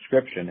growth in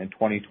subscription in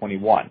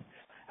 2021.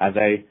 As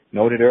I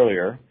noted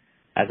earlier,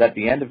 as at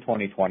the end of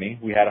 2020,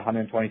 we had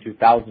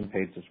 122,000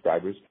 paid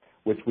subscribers,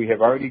 which we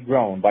have already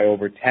grown by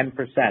over 10%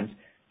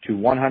 to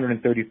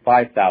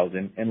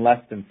 135,000 in less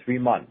than 3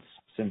 months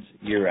since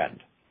year-end.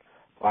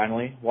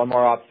 Finally, one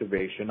more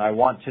observation. I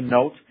want to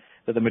note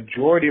that the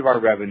majority of our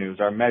revenues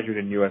are measured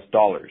in U.S.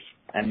 dollars,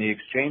 and the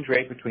exchange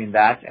rate between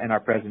that and our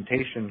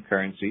presentation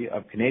currency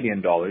of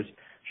Canadian dollars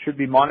should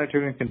be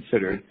monitored and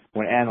considered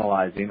when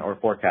analyzing or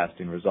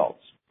forecasting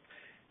results.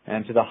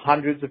 And to the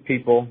hundreds of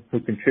people who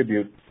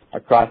contribute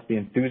across the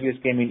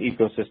Enthusiast Gaming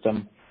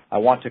ecosystem, I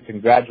want to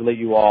congratulate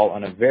you all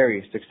on a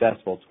very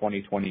successful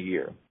 2020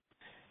 year.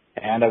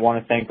 And I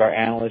want to thank our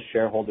analysts,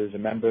 shareholders,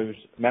 and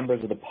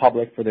members of the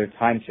public for their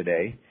time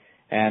today,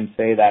 and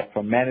say that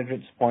from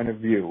management's point of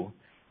view,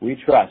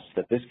 we trust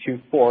that this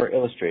Q4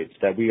 illustrates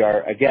that we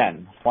are,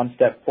 again, one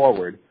step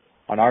forward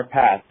on our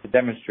path to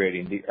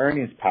demonstrating the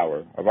earnings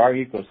power of our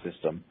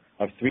ecosystem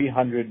of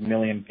 300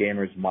 million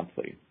gamers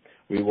monthly.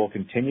 We will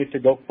continue to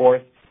go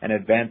forth and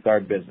advance our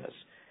business.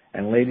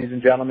 And ladies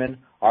and gentlemen,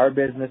 our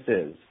business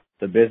is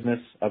the business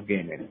of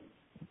gaming.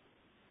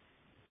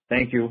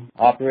 Thank you.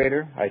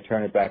 Operator, I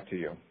turn it back to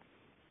you.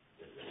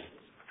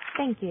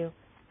 Thank you.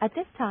 At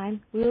this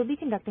time, we will be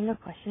conducting a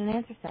question and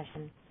answer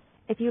session.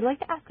 If you would like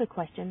to ask a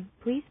question,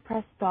 please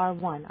press star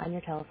 1 on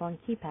your telephone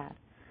keypad.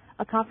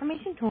 A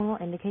confirmation tone will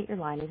indicate your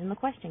line is in the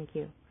question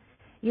queue.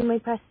 You may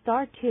press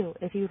star 2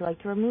 if you would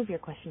like to remove your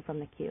question from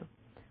the queue.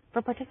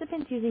 For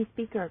participants using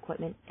speaker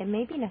equipment, it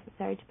may be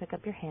necessary to pick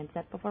up your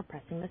handset before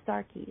pressing the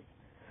star keys.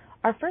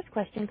 Our first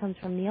question comes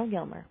from Neil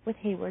Gilmer with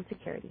Hayward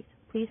Securities.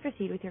 Please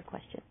proceed with your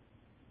question.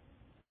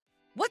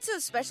 What's so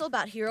special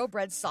about Hero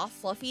Bread's soft,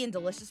 fluffy, and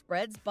delicious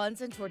breads,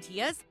 buns, and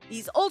tortillas?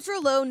 These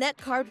ultra-low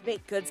net-carb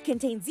baked goods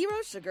contain 0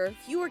 sugar,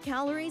 fewer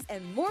calories,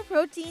 and more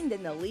protein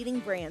than the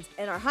leading brands,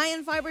 and are high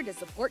in fiber to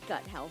support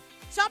gut health.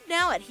 Shop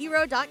now at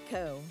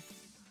hero.co.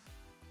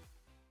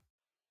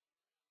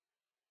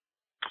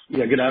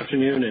 Yeah, good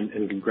afternoon,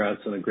 and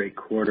congrats on a great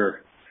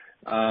quarter.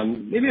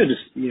 Maybe I'll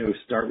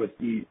just, start with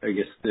the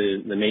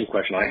main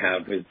question I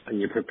have is in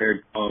your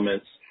prepared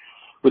comments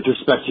with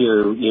respect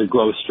to your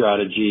growth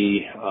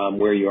strategy,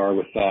 where you are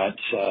with that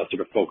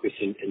sort of focus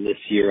in this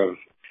year of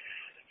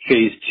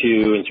phase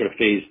 2 and sort of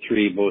phase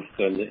 3, both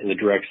in the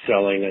direct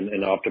selling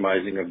and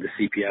optimizing of the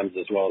CPMs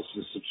as well as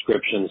the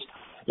subscriptions.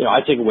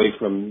 I take away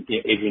from,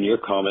 Adrian, your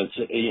comments,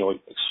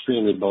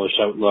 extremely bullish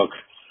outlook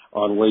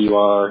on where you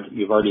are.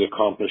 You've already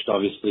accomplished,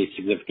 obviously,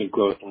 significant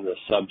growth in the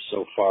subs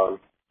so far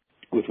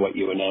with what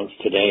you announced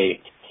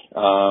today.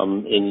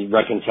 In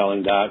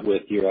reconciling that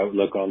with your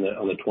outlook on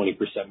the 20%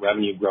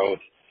 revenue growth,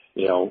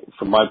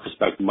 from my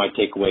perspective, my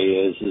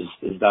takeaway is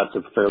that's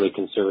a fairly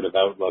conservative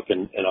outlook,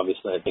 and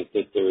obviously I think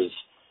that there's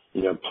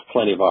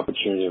plenty of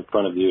opportunity in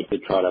front of you to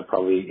try to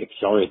probably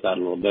accelerate that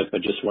a little bit.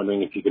 But just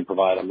wondering if you could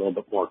provide a little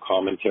bit more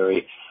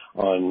commentary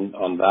on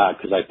that,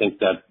 because I think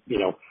that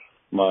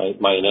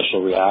my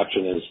initial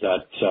reaction is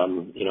that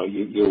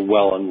you're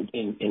well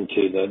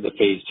into the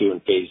phase 2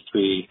 and phase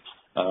 3.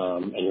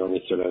 And you're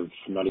only sort of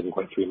not even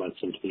quite 3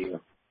 months into the year.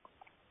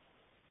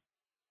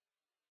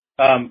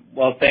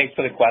 Well, thanks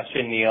for the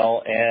question,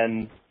 Neil.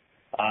 And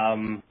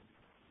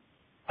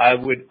I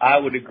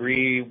would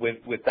agree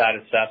with that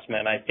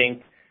assessment. I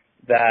think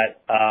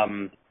that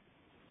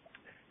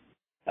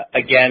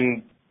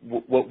again,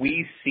 what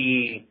we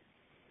see,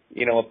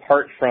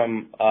 apart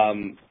from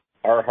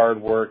our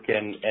hard work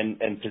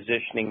and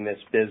positioning this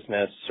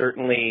business,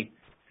 certainly.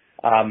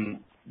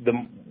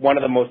 One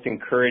of the most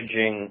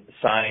encouraging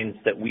signs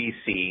that we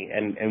see,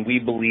 and we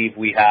believe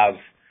we have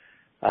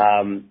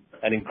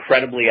an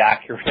incredibly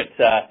accurate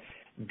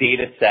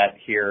data set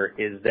here,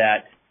 is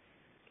that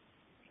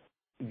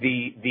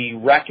the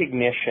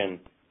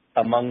recognition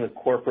among the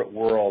corporate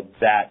world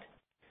that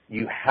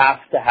you have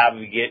to have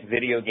a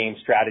video game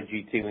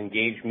strategy to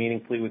engage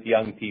meaningfully with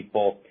young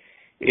people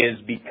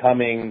is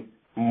becoming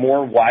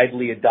more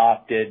widely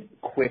adopted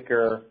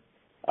quicker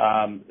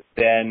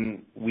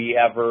than we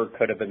ever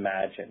could have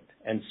imagined.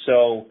 And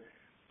so,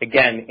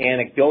 again,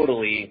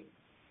 anecdotally,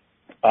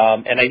 so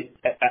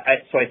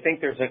I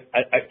think there's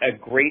a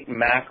great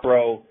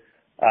macro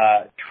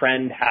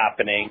trend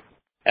happening,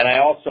 and I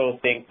also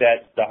think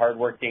that the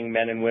hardworking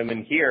men and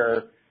women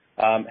here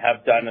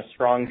have done a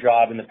strong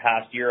job in the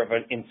past year of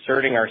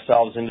inserting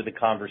ourselves into the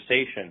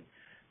conversation.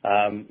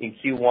 In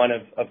Q1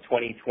 of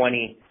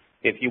 2020,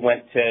 if you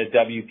went to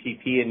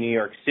WPP in New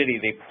York City,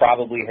 they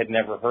probably had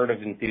never heard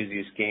of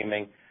Enthusiast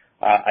Gaming.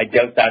 I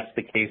doubt that's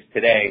the case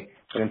today.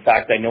 And in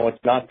fact, I know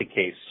it's not the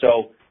case.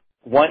 So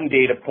one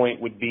data point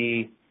would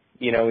be,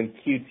 in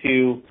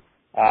Q2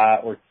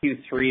 or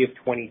Q3 of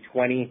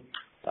 2020,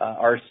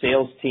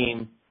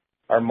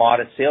 our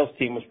modest sales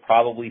team was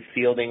probably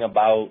fielding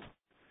about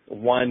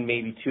 1,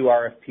 maybe 2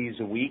 RFPs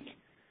a week.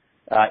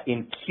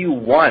 In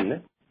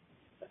Q1,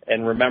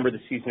 and remember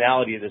the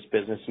seasonality of this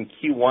business, in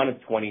Q1 of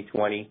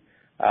 2020,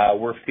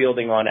 we're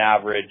fielding on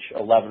average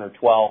 11 or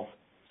 12,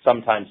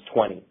 sometimes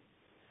 20.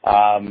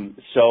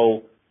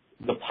 So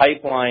the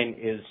pipeline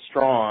is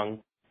strong.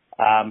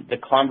 The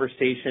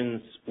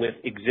conversations with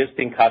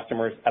existing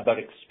customers about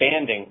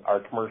expanding our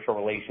commercial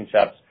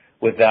relationships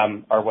with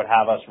them are what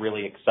have us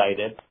really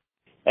excited.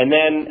 And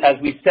then, as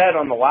we said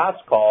on the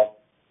last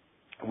call,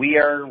 we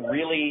are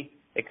really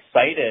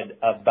excited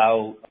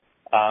about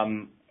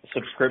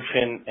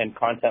subscription and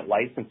content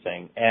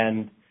licensing.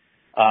 And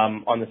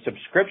on the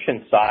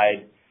subscription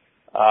side,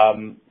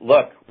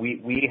 look,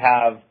 we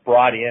have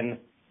brought in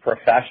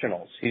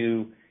professionals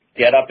who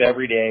get up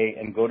every day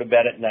and go to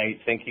bed at night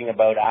thinking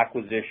about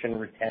acquisition,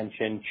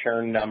 retention,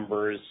 churn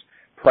numbers,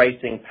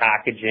 pricing,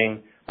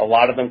 packaging. A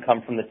lot of them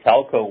come from the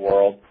telco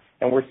world,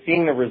 and we're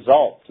seeing the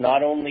results,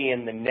 not only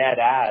in the net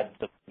adds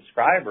of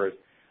subscribers,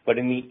 but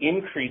in the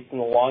increase in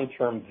the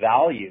long-term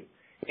value,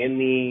 in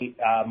the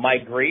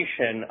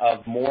migration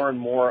of more and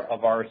more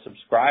of our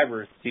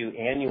subscribers to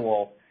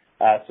annual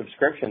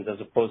subscriptions as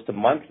opposed to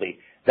monthly.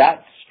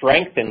 That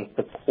strengthens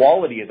the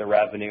quality of the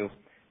revenue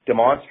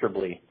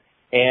demonstrably.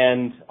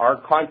 And our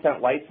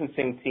content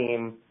licensing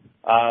team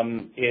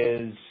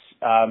is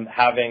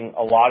having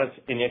a lot of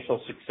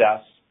initial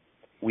success.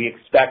 We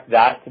expect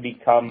that to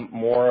become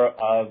more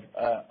of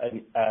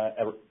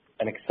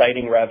an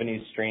exciting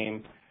revenue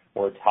stream.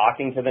 We're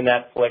talking to the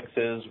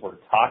Netflixes. We're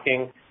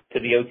talking to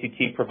the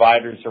OTT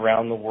providers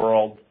around the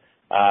world.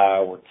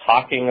 We're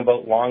talking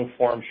about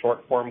long-form,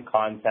 short-form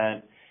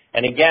content.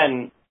 And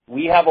again,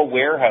 we have a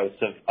warehouse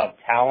of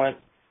talent,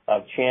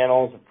 of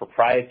channels, of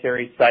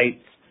proprietary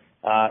sites,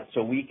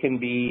 so we can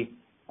be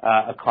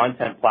a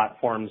content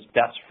platform's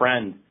best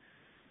friend.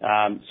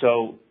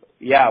 So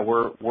yeah,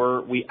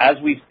 we as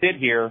we sit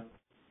here,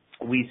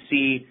 we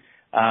see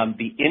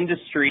the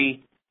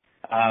industry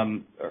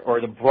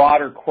or the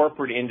broader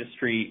corporate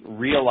industry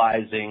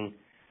realizing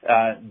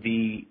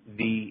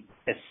the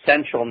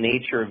essential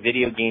nature of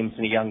video games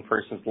in a young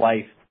person's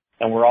life,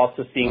 and we're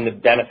also seeing the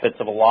benefits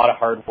of a lot of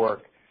hard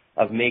work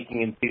of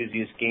making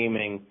Enthusiast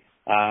Gaming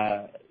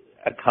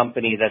a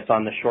company that's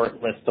on the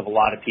short list of a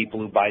lot of people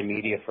who buy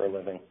media for a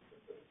living.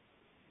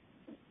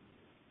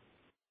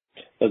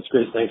 That's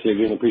great. Thanks,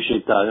 Adrian.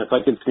 Appreciate that. And if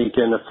I could sneak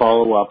in a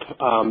follow-up,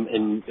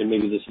 and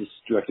maybe this is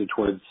directed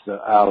towards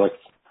Alex.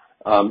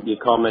 You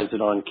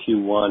commented on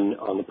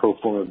Q1 on the pro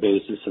forma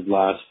basis of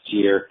last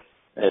year,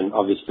 and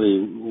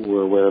obviously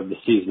we're aware of the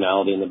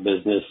seasonality in the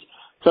business.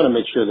 Trying to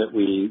make sure that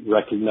we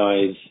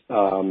recognize,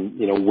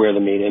 where the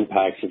main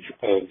impacts of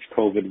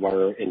COVID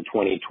were in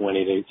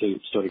 2020 to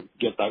sort of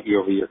get that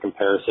year-over-year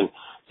comparison.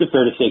 Is it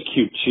fair to say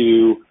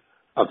Q2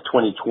 of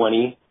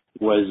 2020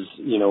 was,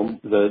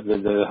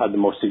 had the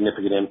most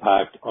significant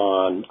impact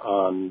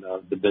on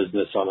the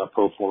business on a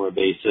pro forma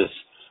basis?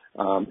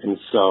 And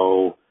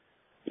so,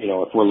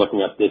 if we're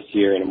looking at this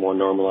year in a more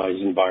normalized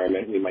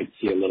environment, we might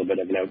see a little bit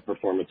of an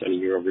outperformance on a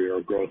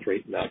year-over-year growth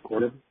rate in that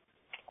quarter.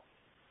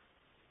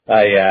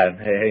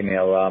 Hey,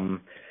 Neil.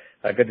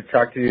 Good to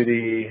talk to you.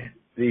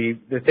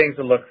 The things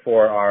to look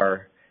for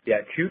are,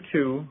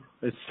 Q2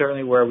 is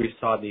certainly where we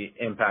saw the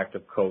impact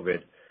of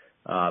COVID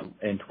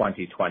in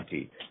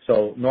 2020.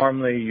 So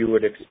normally you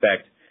would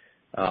expect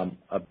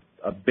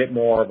a bit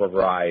more of a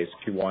rise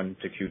Q1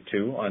 to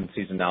Q2 on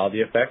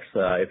seasonality effects.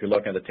 If you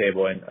look at the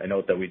table, and I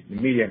note that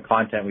media and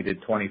content, we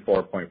did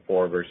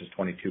 24.4 versus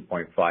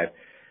 22.5.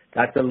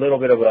 That's a little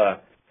bit of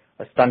a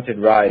stunted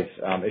rise.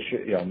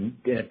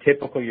 In a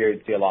typical year,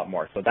 you'd see a lot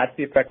more. So that's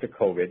the effect of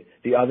COVID.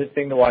 The other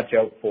thing to watch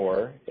out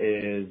for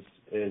is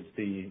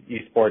the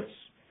esports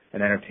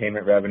and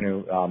entertainment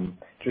revenue.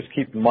 Just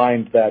keep in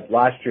mind that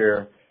last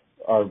year,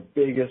 our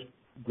biggest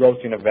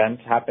grossing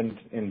event happened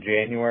in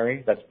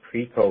January. That's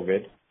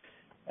pre-COVID.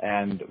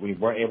 And we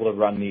weren't able to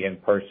run the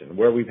in-person.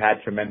 Where we've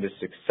had tremendous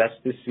success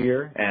this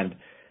year, and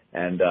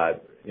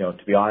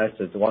to be honest,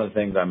 it's one of the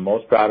things I'm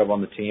most proud of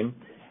on the team,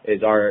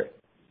 is our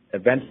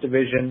events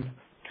division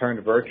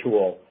turned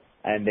virtual,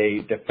 and they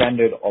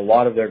defended a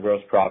lot of their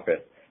gross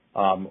profit,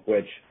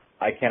 which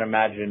I can't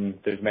imagine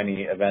there's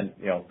many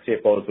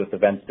CFOs with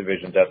events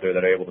divisions out there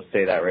that are able to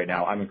say that right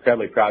now. I'm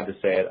incredibly proud to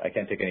say it. I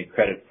can't take any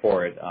credit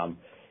for it.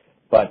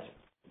 But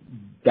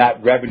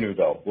that revenue,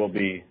 though, will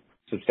be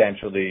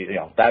substantially,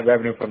 that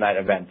revenue from that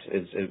event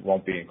it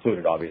won't be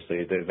included,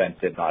 obviously. The event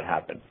did not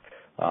happen.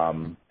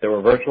 There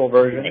were virtual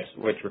versions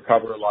which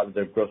recover a lot of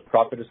the gross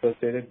profit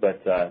associated,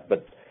 but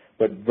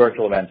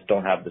virtual events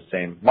don't have the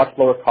same, much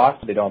lower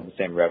cost, they don't have the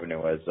same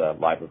revenue as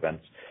live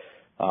events.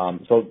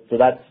 So those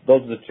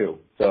are the two.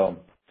 So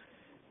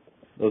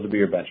those would be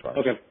your benchmarks.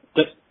 Okay.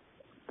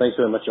 Thanks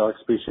very much, Alex.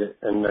 Appreciate it.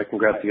 And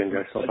congrats again,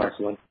 guys. I'll pass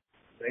it on.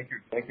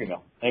 Thank you,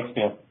 Neil. Thanks,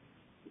 Neil.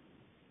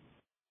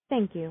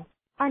 Thank you.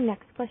 Our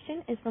next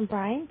question is from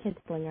Brian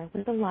Kitzblinger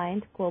with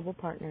Alliance Global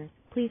Partners.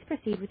 Please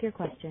proceed with your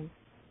question.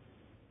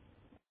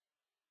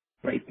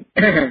 Great.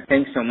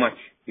 Thanks so much.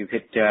 You've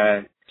hit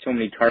so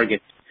many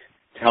targets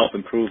to help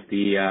improve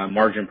the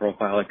margin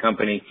profile of the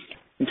company.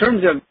 In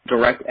terms of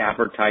direct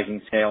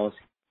advertising sales,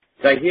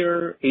 did I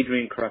hear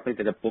Adrian correctly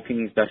that the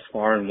bookings thus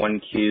far in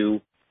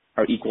 1Q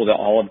are equal to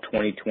all of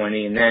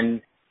 2020? And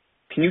then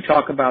can you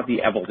talk about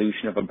the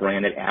evolution of a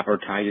branded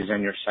advertisers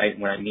on your site?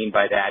 And what I mean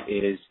by that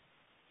is,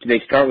 do they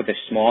start with a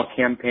small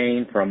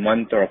campaign for a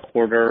month or a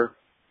quarter,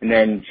 and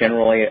then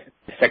generally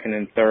the second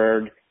and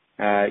third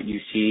you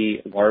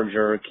see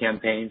larger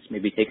campaigns?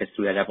 Maybe take us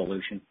through that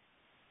evolution.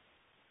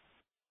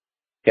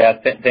 Yeah,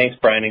 thanks,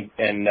 Brian,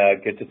 and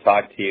good to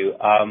talk to you.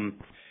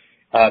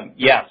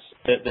 Yes,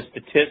 the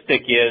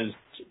statistic is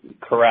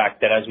correct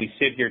that as we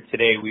sit here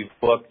today, we've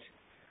booked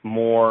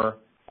more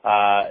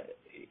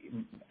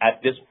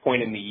at this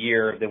point in the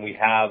year than we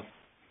have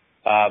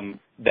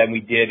than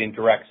we did in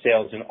direct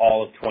sales in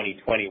all of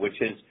 2020,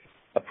 which is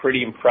a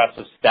pretty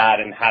impressive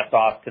stat, and hats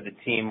off to the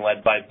team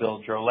led by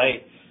Bill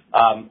Drolet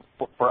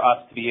for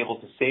us to be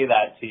able to say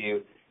that to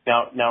you.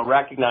 Now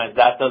recognize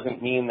that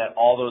doesn't mean that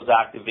all those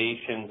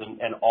activations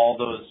and all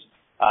those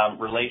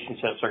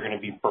relationships are going to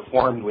be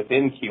performed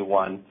within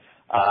Q1.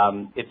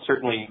 It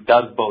certainly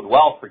does bode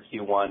well for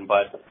Q1,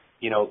 but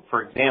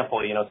for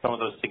example, some of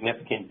those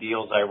significant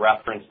deals I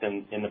referenced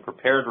in the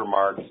prepared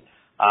remarks,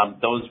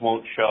 those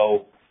won't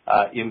show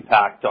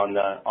impact on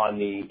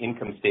the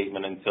income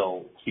statement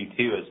until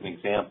Q2, as an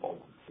example,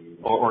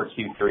 or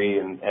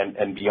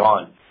Q3 and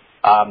beyond.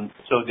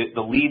 So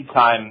the lead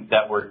time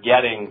that we're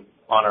getting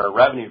on our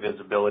revenue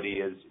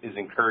visibility is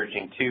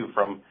encouraging too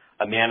from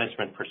a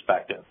management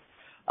perspective.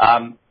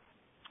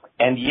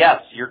 And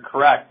yes, you're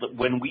correct.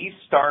 When we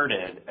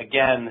started,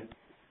 again,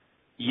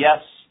 yes,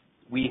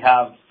 we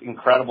have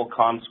incredible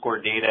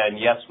ComScore data, and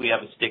yes, we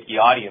have a sticky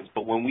audience.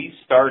 But when we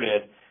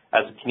started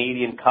as a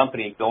Canadian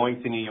company,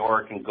 going to New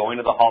York and going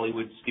to the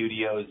Hollywood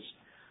studios,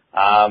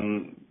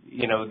 the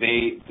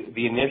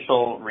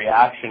initial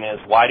reaction is,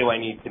 why do I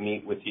need to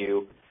meet with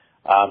you?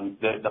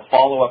 The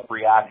follow-up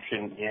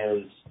reaction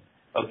is,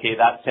 okay,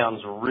 that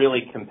sounds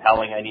really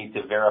compelling. I need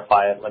to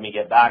verify it. Let me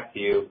get back to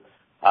you.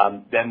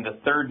 Then the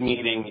third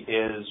meeting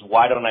is,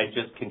 why don't I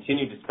just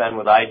continue to spend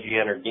with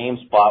IGN or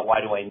GameSpot?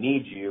 Why do I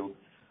need you?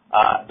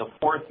 The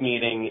fourth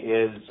meeting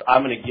is,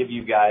 I'm going to give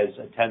you guys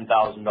a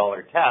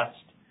 $10,000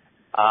 test.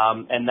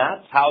 And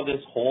that's how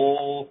this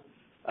whole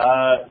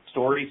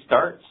story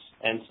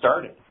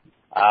started.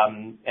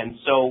 And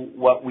so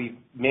what we've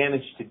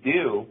managed to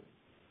do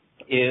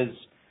is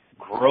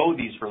grow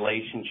these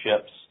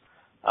relationships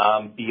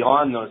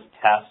beyond those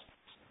tests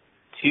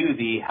to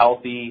the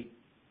healthy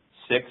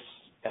 6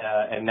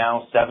 and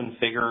now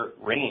 7-figure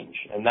range.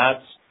 And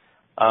that's,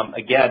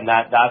 again,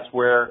 that's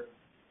where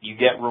you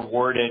get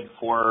rewarded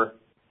for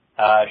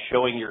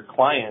showing your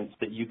clients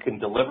that you can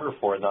deliver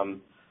for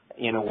them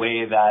in a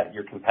way that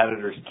your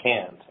competitors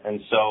can't. And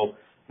so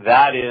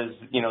that is,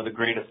 the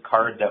greatest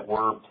card that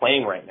we're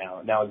playing right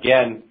now. Now,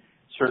 again,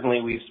 certainly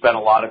we've spent a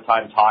lot of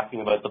time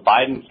talking about the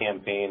Biden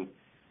campaign.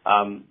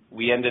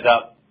 We ended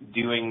up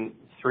doing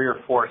 3 or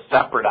 4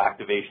 separate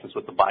activations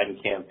with the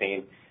Biden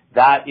campaign.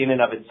 That in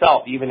and of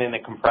itself, even in a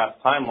compressed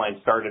timeline,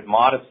 started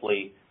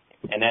modestly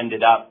and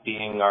ended up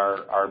being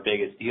our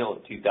biggest deal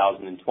of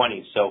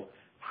 2020. So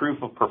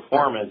proof of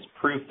performance,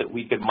 proof that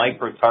we could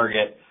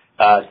micro-target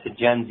to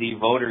Gen Z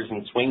voters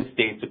in swing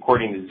states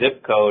according to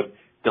zip code,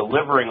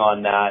 delivering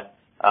on that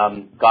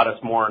got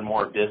us more and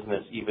more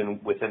business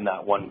even within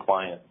that one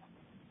client.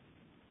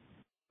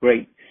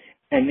 Great.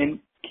 And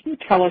then can you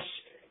tell us,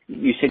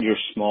 you said you're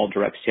a small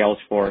direct sales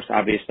force.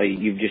 Obviously,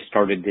 you've just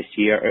started this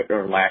year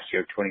or last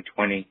year,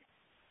 2020.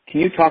 Can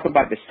you talk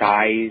about the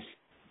size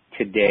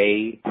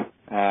today?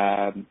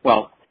 At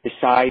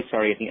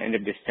the end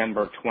of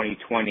December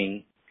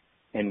 2020,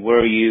 and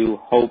where you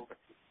hope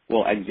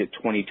will exit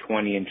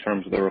 2020 in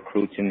terms of the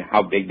recruits and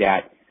how big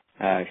that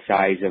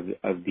size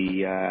of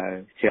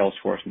the sales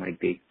force might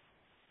be?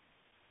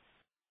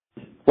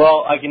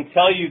 Well, I can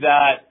tell you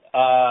that,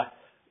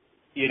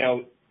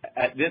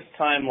 at this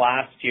time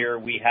last year,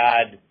 we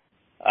had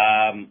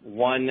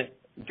one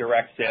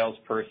direct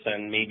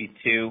salesperson, maybe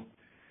 2.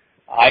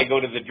 I go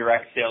to the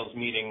direct sales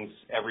meetings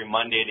every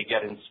Monday to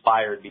get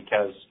inspired,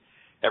 because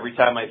every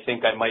time I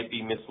think I might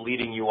be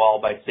misleading you all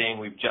by saying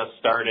we've just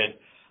started,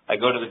 I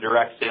go to the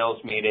direct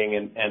sales meeting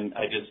and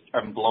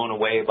I'm blown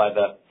away by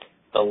the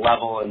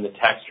level and the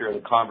texture of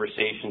the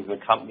conversations and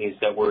the companies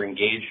that we're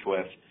engaged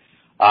with.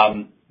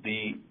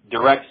 The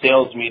direct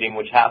sales meeting,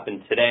 which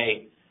happened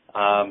today,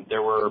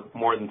 there were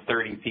more than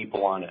 30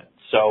 people on it.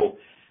 So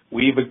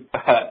we've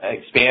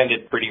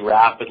expanded pretty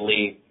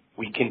rapidly.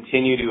 We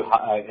continue to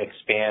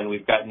expand.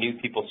 We've got new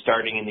people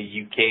starting in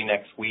the UK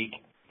next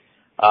week.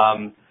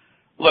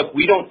 Look,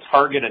 we don't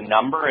target a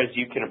number, as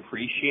you can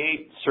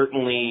appreciate.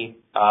 Certainly,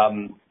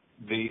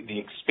 the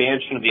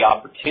expansion of the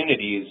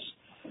opportunities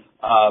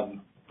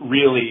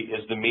really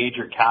is the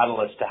major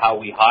catalyst to how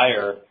we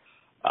hire.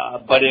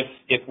 But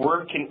if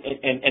we're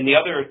and the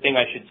other thing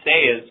I should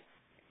say is,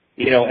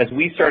 as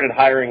we started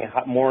hiring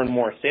more and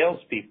more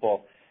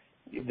salespeople,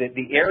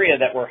 the area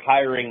that we're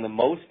hiring the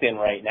most in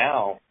right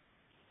now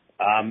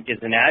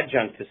is an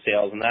adjunct to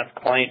sales, and that's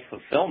client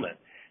fulfillment.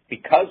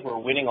 Because we're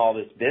winning all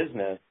this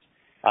business,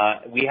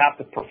 we have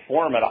to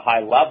perform at a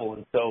high level,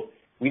 and so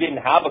we didn't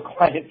have a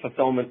client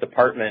fulfillment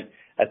department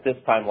at this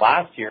time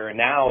last year, and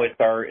now it's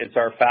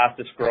our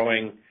fastest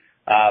growing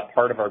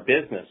part of our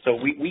business. So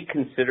we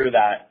consider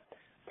that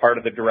part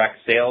of the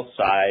direct sales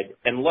side.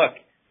 And look,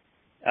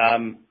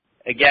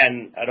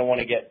 again, I don't want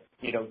to get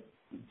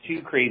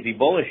too crazy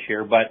bullish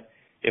here, but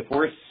if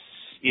we're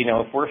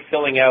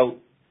filling out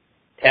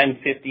 10,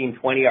 15,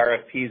 20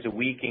 RFPs a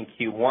week in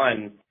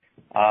Q1,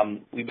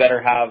 we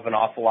better have an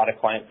awful lot of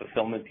client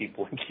fulfillment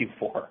people in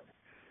Q4.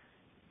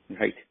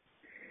 Right.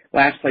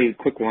 Lastly, a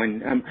quick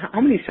one.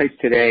 How many sites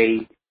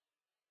today?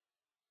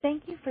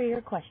 Thank you for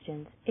your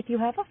questions. If you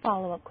have a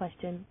follow-up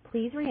question,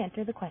 please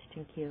re-enter the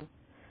question queue.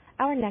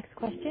 Our next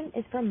question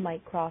is from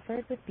Mike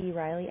Crawford with B.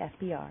 Riley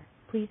FBR.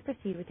 Please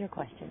proceed with your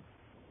question.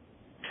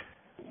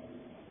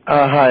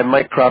 Hi,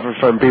 Mike Crawford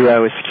from B.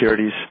 Riley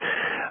Securities.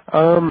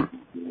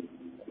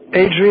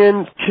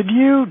 Adrian, could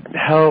you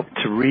help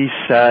to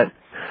reset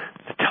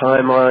the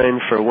timeline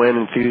for when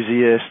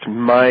Enthusiast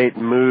might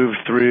move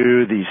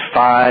through these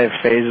 5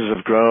 phases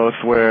of growth,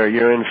 where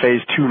you're in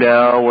phase 2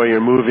 now, where you're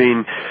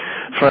moving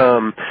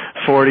from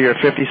 40 or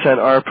 50 cent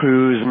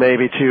ARPUs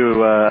maybe to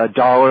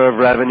 $1 of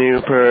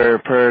revenue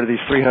per these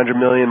 300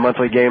 million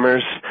monthly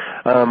gamers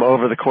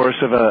over the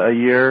course of a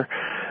year,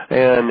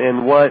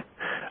 and what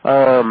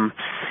other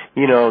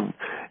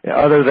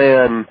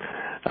than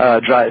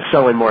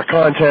selling more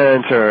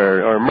content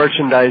or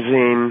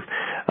merchandising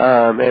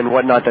and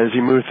whatnot as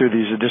you move through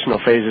these additional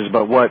phases,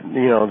 but what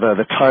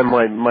the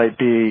timeline might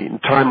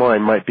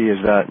be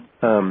as that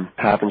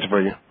happens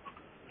for you.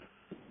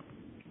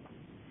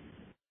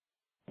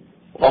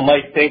 Well,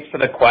 Mike, thanks for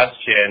the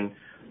question.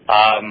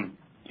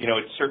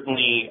 It's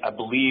certainly, I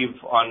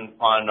believe,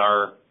 on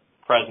our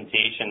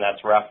presentation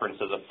that's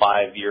referenced as a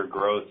 5-year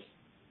growth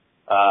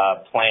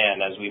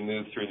plan as we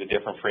move through the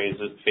different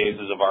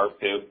phases of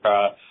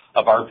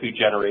ARPU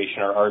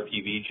generation or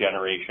RPV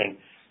generation.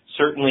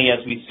 Certainly,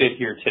 as we sit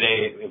here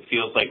today, it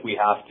feels like we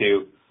have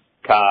to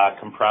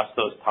compress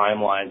those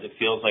timelines. It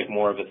feels like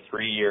more of a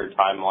 3-year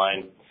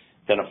timeline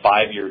than a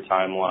 5-year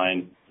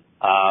timeline.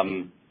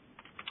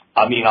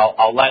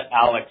 I'll let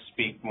Alex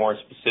speak more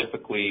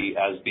specifically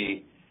as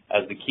the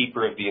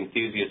keeper of the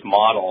Enthusiast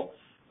model.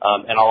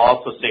 And I'll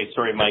also say,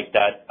 sorry, Mike,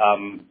 that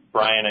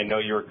Brian, I know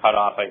you were cut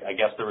off. I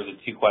guess there was a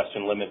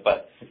 2-question limit,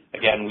 but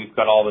again, we've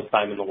got all the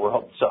time in the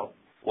world, so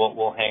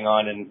we'll hang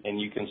on and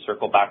you can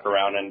circle back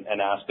around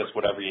and ask us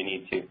whatever you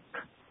need to.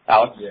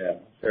 Alex? Yeah,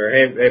 sure.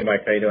 Hey,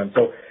 Mike, how you doing?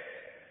 So,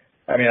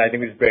 I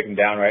think we're just breaking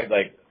down, right?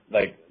 Like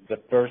the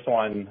first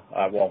one,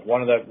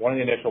 one of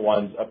the initial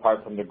ones,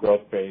 apart from the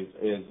growth phase,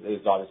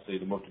 is obviously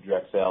the move to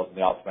direct sales and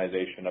the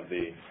optimization of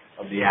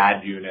the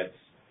ad units.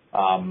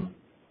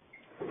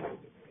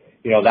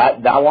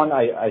 That one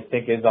I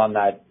think is on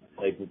that,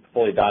 like,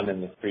 fully done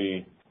in the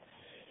 3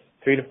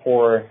 to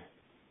 4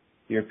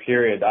 year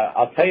period.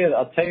 I'll tell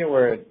you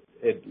where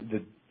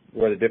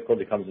the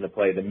difficulty comes into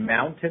play. The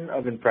mountain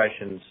of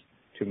impressions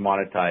to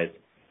monetize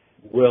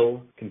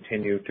will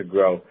continue to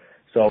grow.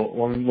 So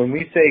when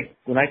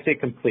I say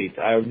complete,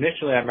 I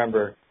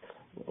remember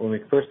when we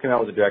first came out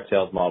with the direct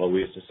sales model,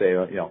 we used to say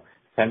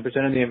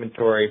 10% of the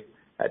inventory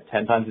at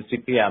 10 times the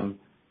CPM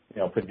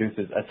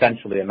produces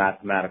essentially a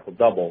mathematical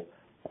double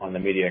on the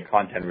media and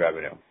content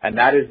revenue, and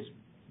that is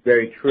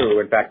very true.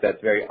 In fact,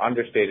 that's very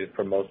understated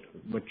for most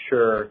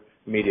mature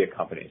media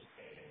companies.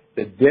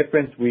 The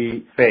difference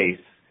we face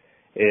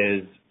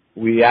is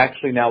we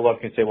actually now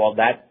look and say, well,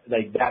 that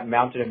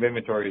mountain of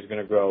inventory is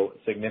going to grow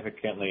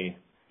significantly,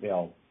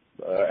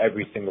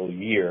 every single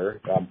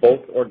year, both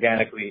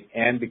organically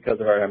and because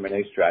of our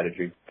M&A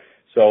strategy.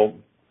 So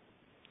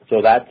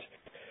that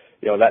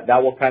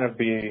will kind of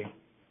be.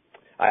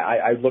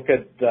 I look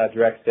at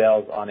direct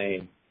sales on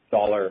a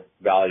dollar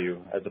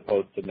value as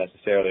opposed to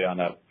necessarily on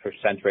a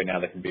percent right now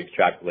that can be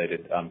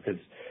extrapolated, because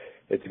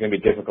it's going to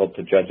be difficult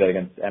to judge that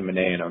against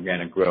M&A and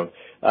organic growth.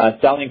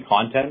 Selling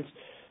content,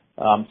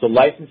 so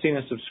licensing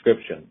and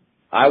subscription.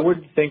 I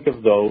would think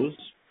of those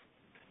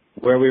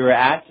where we were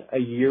at a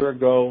year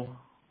ago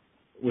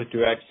with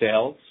direct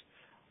sales.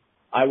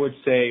 I would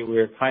say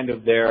we're kind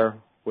of there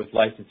with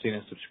licensing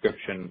and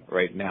subscription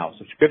right now.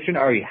 Subscription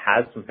already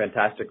has some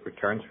fantastic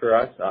returns for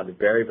us, the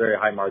very, very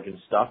high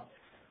margin stuff.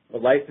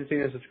 But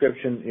licensing and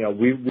subscription,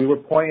 we were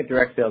pointing at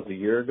direct sales a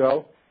year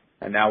ago,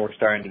 and now we're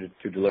starting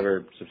to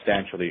deliver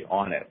substantially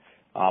on it.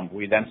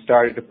 We then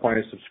started to point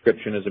at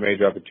subscription as a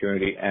major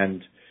opportunity,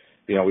 and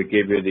we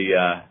gave you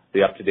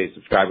the up-to-date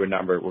subscriber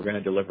number. We're going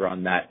to deliver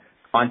on that.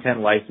 Content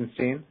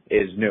licensing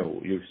is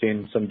new. You've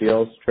seen some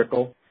deals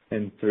trickle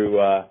in through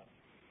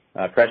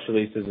press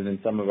releases and in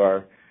some of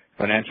our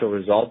financial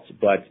results,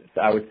 but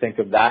I would think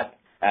of that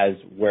as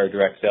where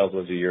direct sales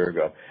was a year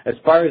ago. As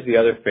far as the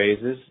other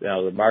phases,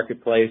 the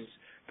marketplace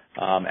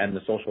and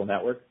the social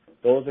network,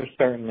 those are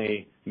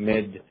certainly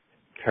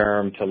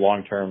mid-term to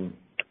long-term,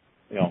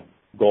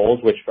 goals,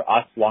 which for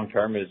us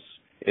long-term is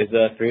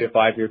a 3 to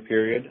 5 year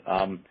period.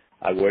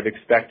 I would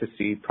expect to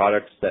see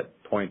products that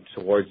point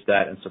towards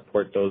that and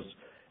support those,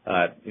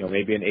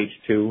 maybe in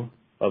H2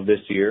 of this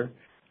year.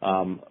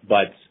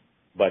 But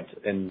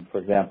for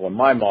example, in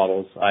my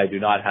models, I do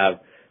not have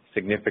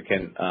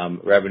significant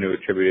revenue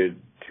attributed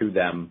to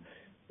them,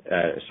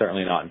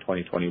 certainly not in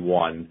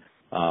 2021.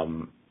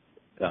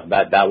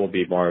 That will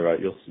be more of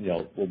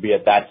we'll be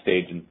at that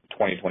stage in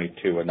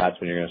 2022, and that's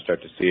when you're going to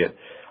start to see it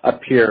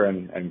appear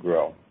and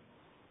grow.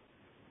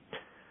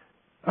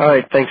 All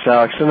right, thanks,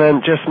 Alex. And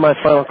then just my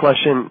final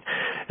question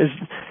is,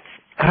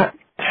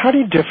 how do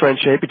you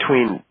differentiate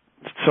between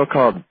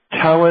so-called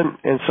talent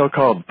and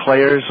so-called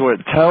players.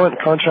 With talent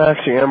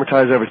contracts, you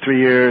amortize over 3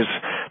 years.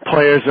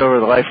 Players over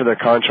the life of their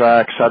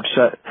contract,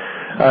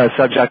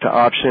 subject to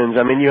options.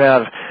 I mean, you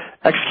have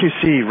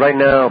XQC right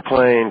now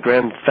playing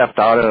Grand Theft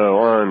Auto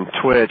on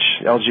Twitch,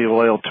 LG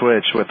Loyal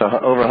Twitch, with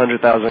over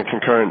 100,000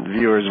 concurrent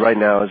viewers right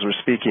now as we're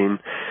speaking.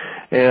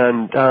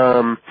 And,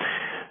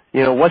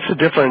 what's the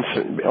difference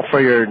for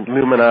your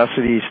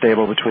luminosity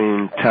stable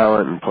between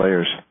talent and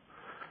players?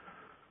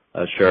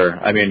 Sure.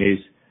 I mean,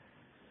 he's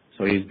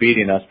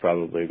beating us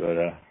probably, but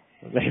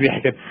maybe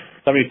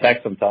somebody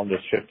text him, tell him to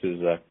shift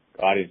his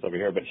audience over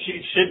here. But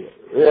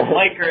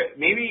Mike,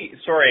 maybe,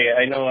 sorry,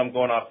 I know I'm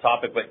going off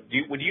topic, but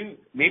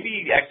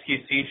maybe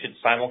XQC should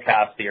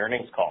simulcast the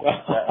earnings call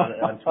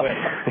on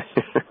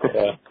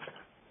Twitter.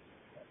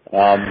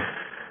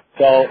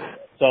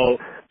 So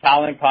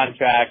talent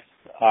contracts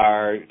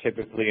are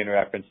typically in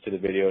reference to the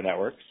video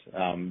networks,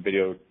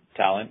 video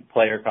talent.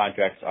 Player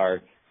contracts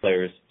are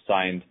players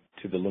signed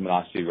to the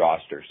Luminosity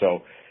roster.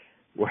 So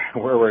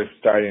where we're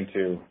starting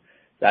to,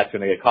 that's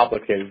going to get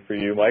complicated for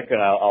you, Mike,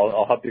 and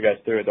I'll help you guys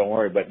through it, don't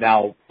worry. But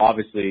now,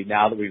 obviously,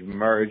 now that we've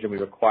merged and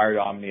we've acquired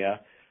Omnia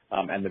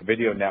and the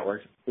video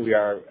networks, we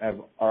are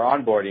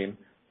onboarding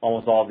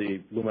almost all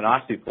the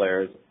Luminosity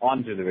players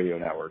onto the video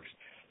networks.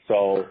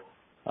 So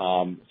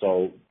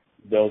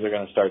those are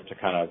going to start to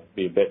kind of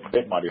be a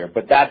bit muddier.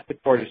 But that's the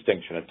core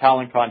distinction. A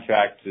talent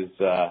contract is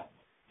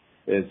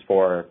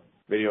for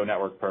video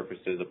network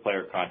purposes. A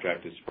player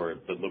contract is for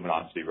the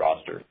Luminosity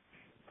roster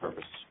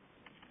purpose.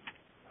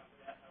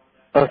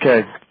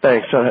 Okay,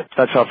 thanks.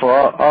 That's helpful.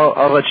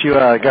 I'll let you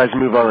guys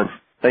move on.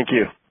 Thank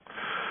you.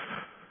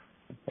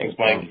 Thanks,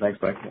 Mike. Thanks,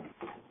 Mike.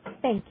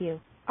 Thank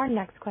you. Our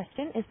next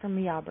question is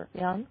from Robert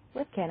Young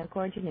with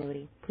Canaccord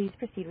Genuity. Please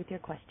proceed with your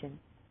question.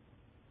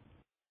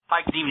 Hi,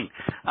 good evening.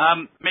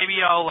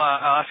 Maybe I'll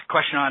ask a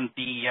question on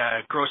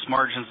the gross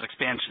margins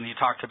expansion you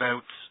talked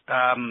about,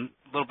 a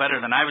little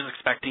better than I was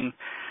expecting.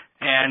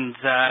 And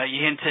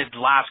you hinted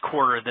last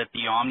quarter that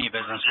the Omnia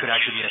business could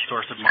actually be a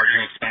source of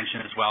margin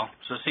expansion as well.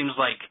 So it seems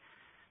like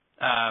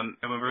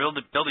when we're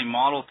building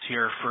models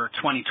here for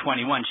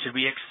 2021, should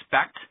we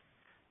expect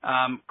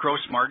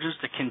gross margins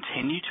to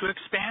continue to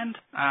expand?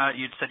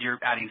 You'd said you're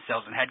adding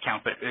sales and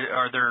headcount, but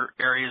are there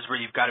areas where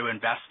you've got to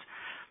invest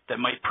that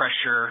might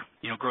pressure,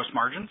 gross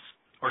margins,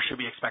 or should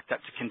we expect that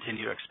to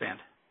continue to expand?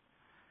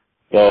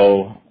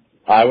 So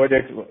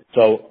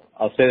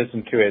I'll say this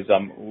in two ways.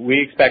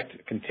 We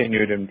expect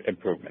continued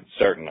improvement,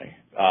 certainly.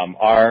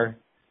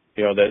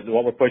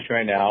 What we're pushing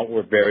right now,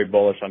 we're very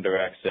bullish on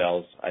direct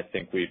sales. I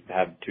think we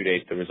have to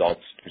date the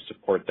results to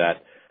support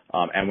that.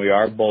 And we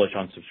are bullish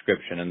on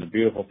subscription. And the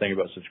beautiful thing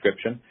about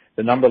subscription,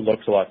 the number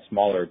looks a lot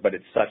smaller, but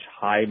it's such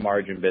high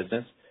margin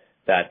business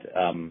that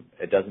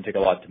it doesn't take a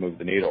lot to move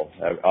the needle.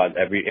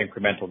 Every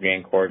incremental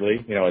gain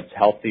quarterly, it's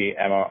healthy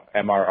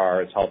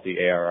MRR, it's healthy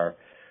ARR.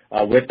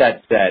 With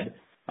that said,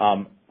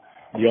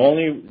 the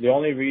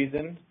only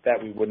reason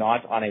that we would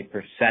not, on a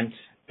percent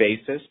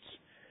basis,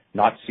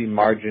 not see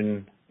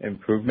margin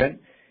improvement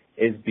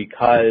is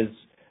because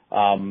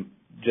there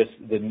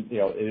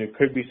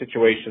could be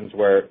situations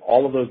where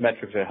all of those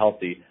metrics are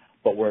healthy,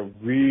 but we're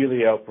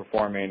really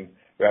outperforming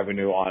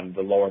revenue on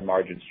the lower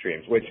margin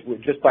streams, which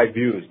just by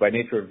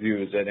nature of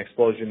views, an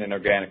explosion in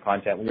organic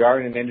content. We are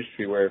in an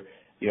industry where,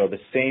 the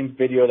same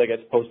video that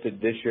gets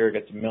posted this year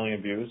gets 1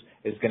 million views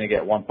is going to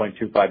get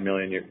 1.25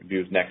 million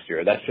views next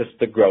year. That's just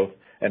the growth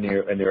and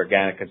the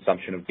organic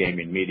consumption of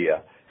gaming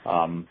media.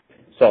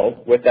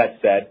 So with that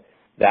said,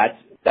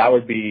 that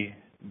would be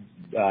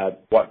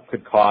what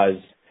could cause,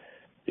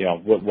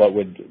 what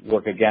would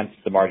work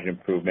against the margin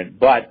improvement.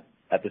 But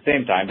at the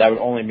same time, that would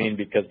only mean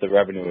because the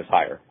revenue is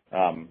higher.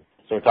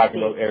 So we're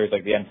talking about areas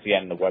like the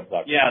MCN and the web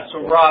platform. Yeah, so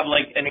Rob,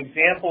 like an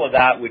example of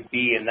that would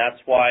be, and that's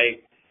why,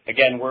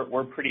 again,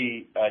 we're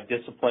pretty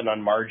disciplined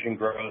on margin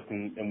growth,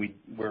 and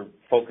we're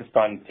focused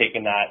on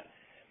taking that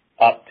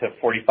up to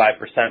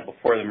 45%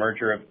 before the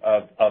merger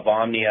of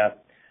Omnia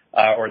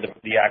or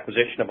the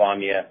acquisition of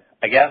Omnia.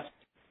 I guess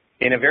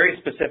in a very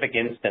specific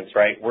instance,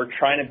 right, we're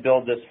trying to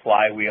build this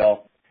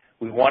flywheel.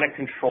 We want to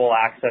control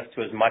access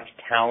to as much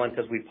talent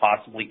as we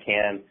possibly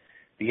can.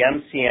 The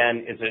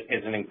MCN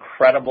is an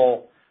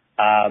incredible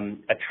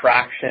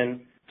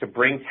attraction to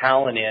bring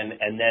talent in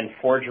and then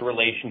forge a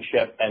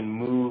relationship and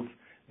move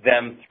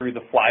them through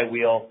the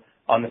flywheel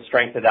on the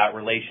strength of that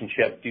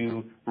relationship,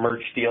 do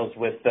merch deals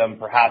with them,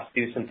 perhaps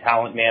do some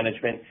talent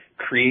management,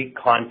 create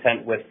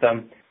content with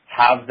them,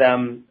 have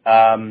them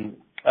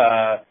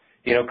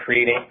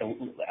create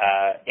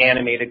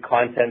animated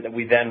content that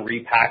we then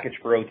repackage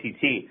for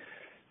OTT.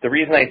 The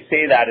reason I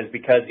say that is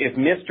because if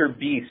Mr.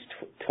 Beast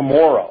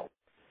tomorrow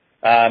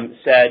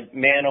said,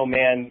 man, oh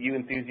man, you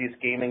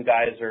Enthusiast Gaming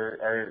guys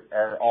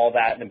are all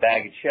that in a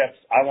bag of chips,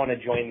 I want to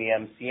join the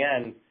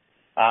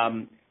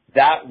MCN,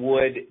 that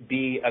would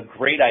be a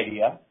great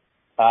idea.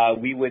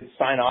 We would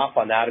sign off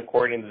on that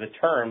according to the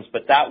terms,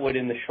 but that would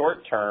in the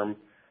short term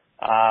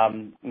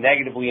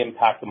negatively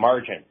impact the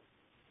margin,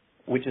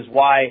 which is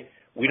why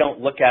we don't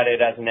look at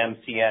it as an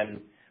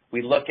MCN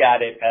we look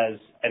at it as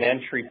an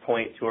entry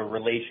point to a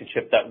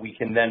relationship that we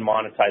can then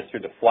monetize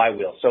through the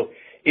flywheel. So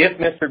if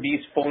Mr.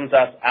 Beast phones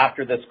us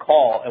after this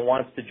call and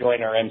wants to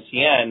join our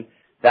MCN,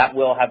 that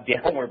will have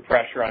downward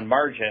pressure on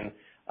margin,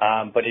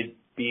 but it'd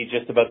be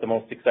just about the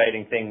most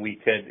exciting thing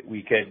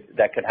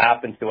that could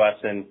happen to us,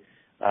 and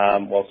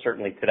well,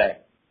 certainly today.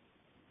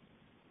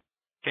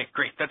 Okay,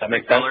 great. That's that a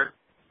big color.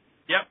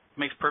 Yep,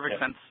 makes perfect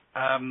sense.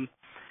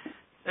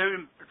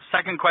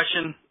 Second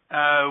question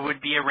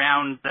would be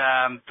around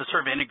the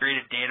sort of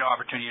integrated data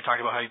opportunity. You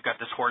talked about how you've got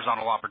this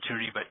horizontal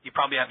opportunity, but you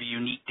probably have a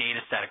unique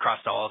data set across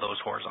all of those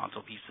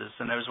horizontal pieces.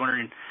 And I was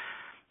wondering,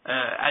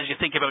 as you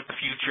think about the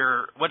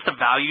future, what's the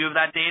value of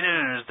that data,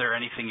 and is there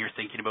anything you're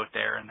thinking about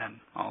there? And then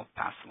I'll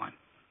pass the line.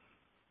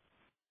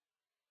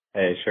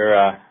 Hey,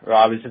 sure.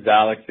 Rob, this is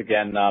Alex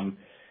again.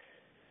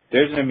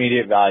 There's an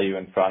immediate value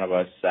in front of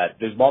us that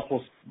there's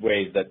multiple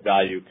ways that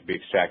value can be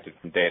extracted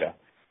from data.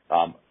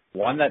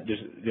 One that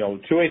just,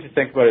 two ways to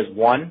think about it is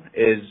one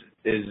is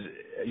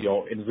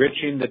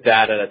enriching the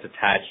data that's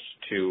attached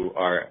to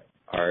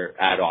our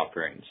ad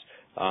offerings.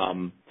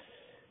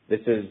 This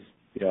is,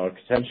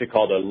 essentially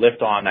called a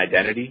lift-on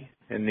identity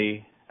in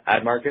the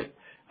ad market.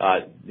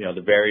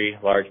 The very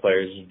large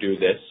players do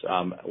this.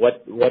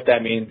 What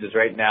that means is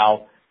right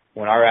now,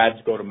 when our ads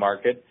go to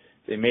market,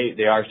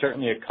 they are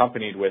certainly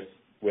accompanied with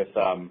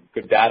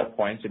good data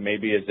points. It may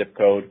be a zip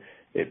code.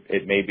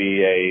 It may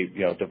be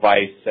a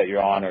device that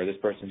you're on, or this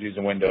person's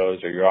using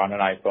Windows, or you're on an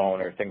iPhone,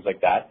 or things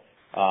like that.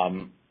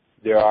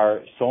 There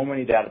are so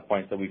many data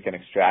points that we can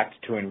extract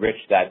to enrich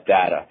that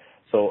data.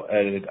 So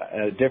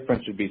a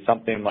difference would be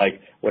something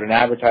like what an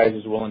advertiser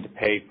is willing to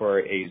pay for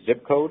a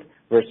zip code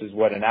versus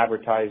what an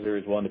advertiser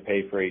is willing to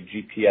pay for a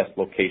GPS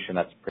location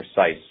that's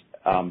precise.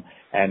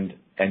 And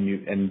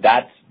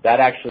that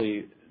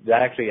actually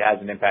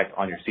has an impact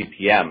on your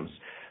CPMs.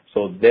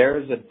 So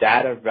there's a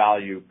data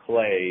value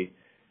play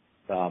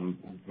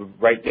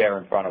right there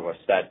in front of us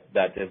that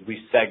as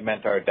we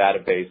segment our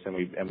database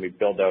and we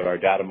build out our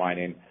data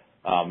mining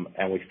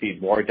and we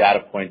feed more data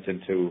points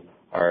into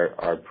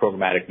our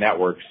programmatic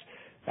networks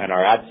and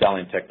our ad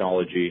selling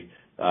technology,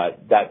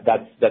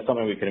 that's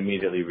something we can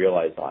immediately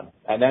realize on.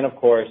 And then, of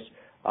course,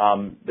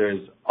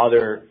 there's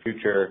other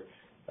future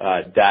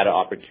data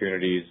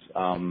opportunities.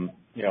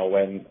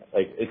 When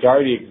it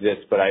already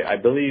exists, but I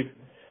believe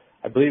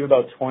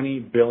about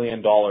 $20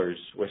 billion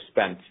was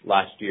spent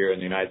last year in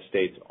the United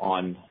States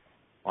on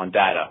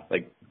data,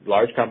 like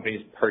large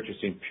companies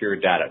purchasing pure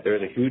data.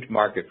 There's a huge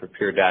market for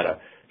pure data.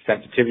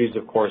 Sensitivities,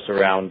 of course,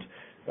 around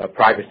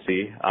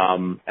privacy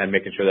and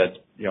making sure that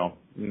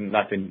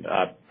nothing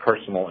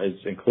personal is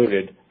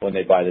included when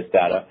they buy this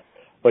data.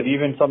 But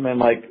even something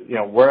like,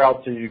 where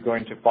else are you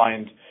going to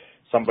find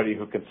somebody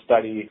who can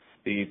study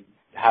the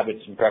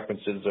habits and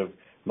preferences of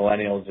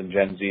millennials and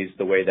Gen Zs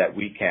the way that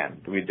we can?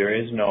 There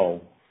is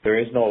no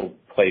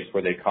place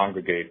where they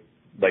congregate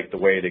like the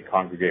way they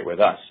congregate with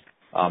us.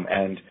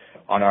 And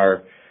on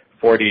our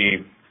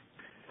 40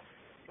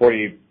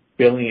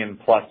 billion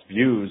plus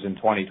views in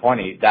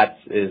 2020, that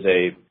is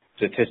a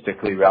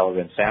statistically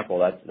relevant sample.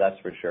 That's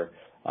for sure.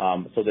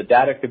 So the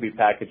data could be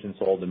packaged and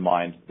sold and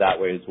mined that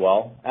way as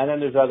well. And then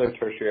there's other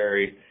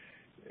tertiary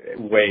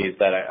ways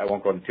that I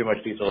won't go into too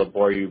much detail to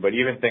bore you, but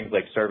even things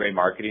like survey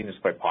marketing is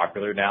quite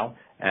popular now,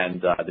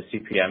 and the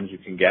CPMs you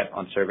can get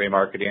on survey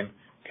marketing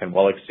can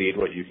well exceed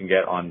what you can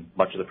get on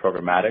much of the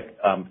programmatic.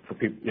 For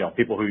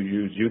people who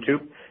use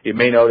YouTube, you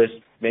may notice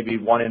maybe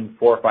 1 in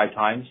 4 or 5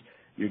 times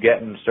you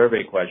get in a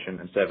survey question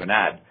instead of an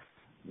ad.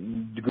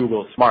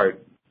 Google's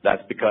smart.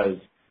 That's because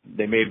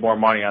they made more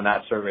money on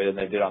that survey than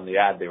they did on the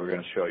ad they were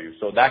going to show you.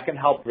 So that can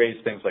help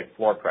raise things like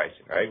floor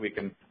pricing, right?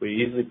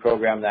 We easily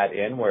program that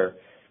in where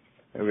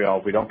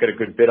if we don't get a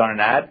good bid on an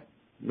ad,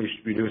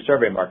 we do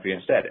survey marketing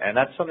instead. And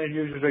that's something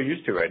users are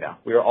used to right now.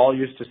 We are all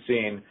used to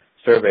seeing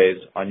surveys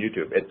on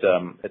YouTube. It's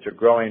a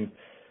growing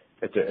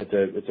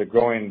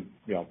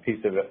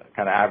piece of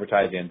kind of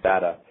advertising and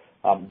data.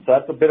 So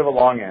that's a bit of a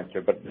long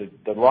answer, but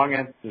the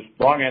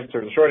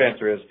short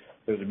answer is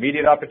there's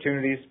immediate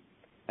opportunities,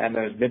 and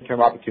there's midterm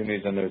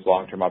opportunities, and there's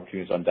long-term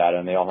opportunities on data,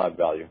 and they all have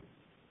value.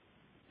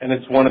 And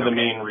it's one of the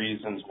main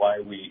reasons why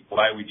we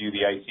do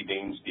the Icy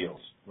Veins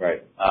deals.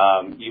 Right.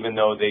 Even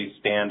though they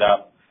stand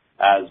up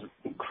as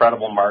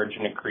incredible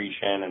margin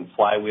accretion and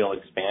flywheel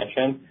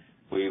expansion,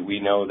 we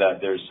know that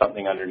there's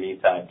something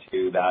underneath that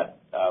too that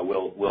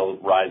will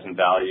rise in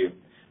value,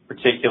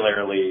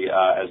 particularly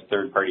as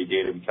third-party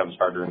data becomes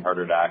harder and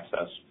harder to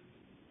access.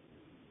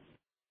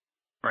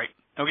 Right.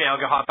 Okay, I'll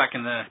go hop back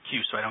in the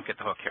queue so I don't get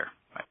the hook here.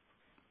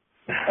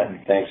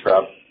 Bye. Thanks,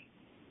 Rob.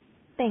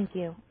 Thank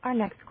you. Our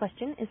next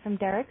question is from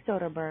Derek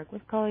Soderberg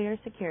with Colliers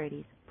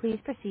Securities. Please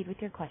proceed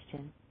with your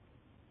question.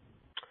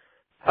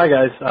 Hi,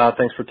 guys.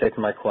 Thanks for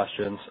taking my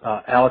questions.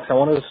 Alex, I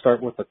wanted to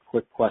start with a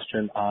quick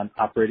question on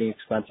operating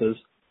expenses.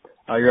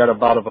 You're at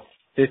about a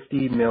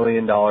 $50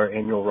 million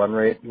annual run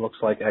rate, looks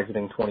like,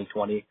 exiting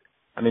 2020.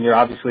 I mean, you're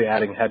obviously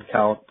adding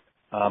headcount,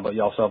 but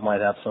you also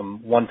might have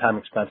some one-time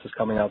expenses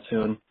coming out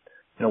soon.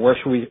 Where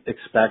should we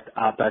expect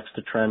OpEx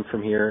to trend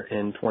from here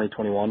in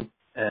 2021?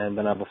 And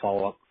then I have a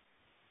follow-up.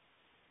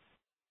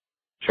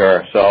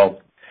 Sure.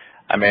 So,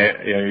 I mean,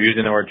 you're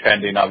using the word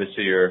trending.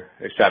 Obviously, you're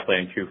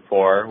extrapolating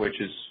Q4, which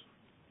is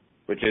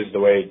the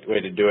way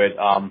to do it.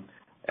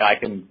 I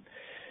can,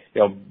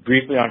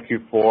 briefly on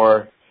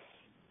Q4,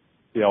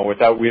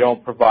 we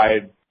don't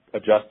provide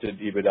adjusted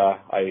EBITDA.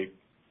 I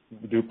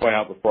do point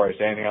out before I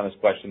say anything on this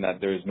question that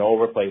there is no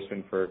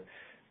replacement for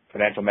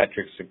financial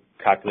metrics to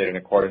calculate in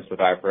accordance with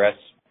IFRS.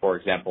 For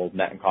example,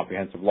 net and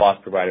comprehensive loss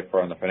provided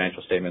for on the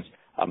financial statements.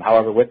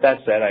 However, with that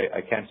said,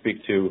 I can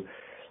speak to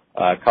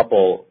a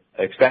couple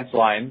expense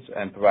lines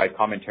and provide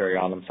commentary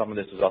on them. Some of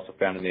this is also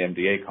found in the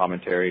MDA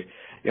commentary.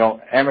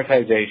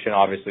 Amortization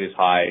obviously is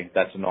high.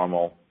 That's a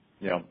normal,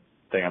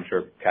 thing I'm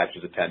sure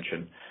catches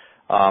attention.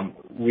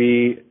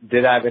 We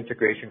did have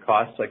integration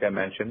costs, like I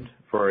mentioned,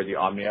 for the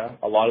Omnia.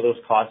 A lot of those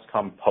costs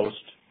come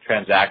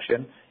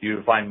post-transaction.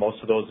 You find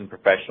most of those in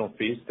professional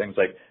fees, things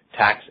like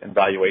tax and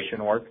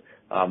valuation work.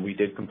 We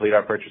did complete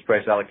our purchase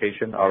price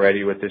allocation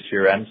already with this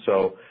year end,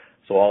 so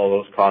all of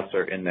those costs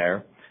are in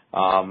there.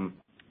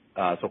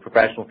 So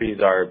professional fees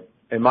are,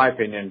 in my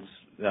opinion,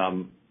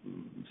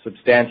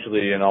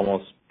 substantially and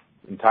almost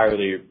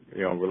entirely,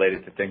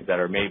 related to things that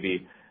are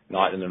maybe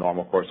not in the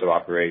normal course of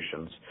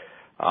operations.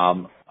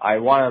 I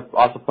want to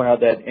also point out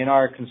that in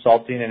our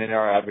consulting and in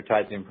our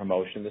advertising and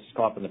promotion, this has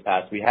come up in the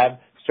past, we have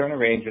certain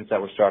arrangements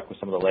that were struck with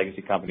some of the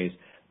legacy companies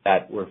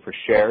that were for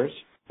shares,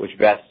 which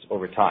vests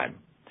over time.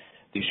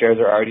 These shares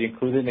are already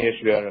included in the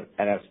issued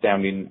and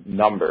outstanding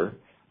number,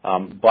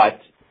 but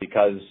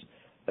because,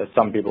 as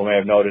some people may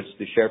have noticed,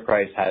 the share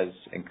price has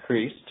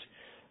increased,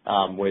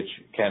 which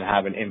can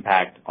have an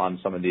impact on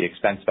some of the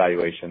expense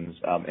valuations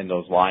in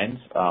those lines.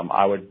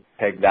 I would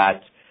peg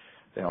that,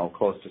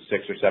 close to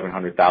 $600,000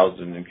 or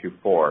 $700,000 in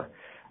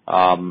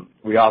Q4.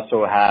 We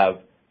also have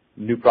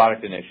new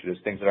product initiatives,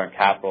 things that aren't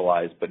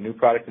capitalized, but new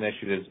product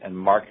initiatives and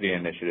marketing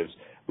initiatives.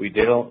 We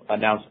did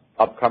announce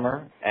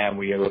Upcomer, and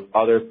we have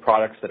other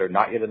products that are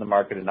not yet in the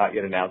market and not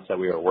yet announced that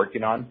we are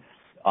working on.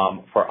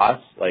 For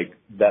us,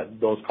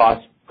 those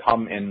costs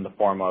come in the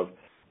form of,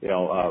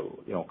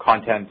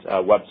 content,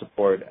 web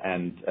support,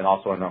 and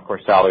also, of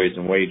course, salaries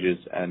and wages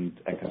and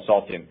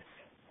consulting.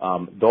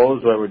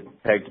 Those I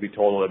would peg to be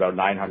total about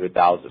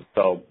 $900,000.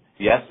 So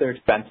yes, they're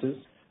expenses,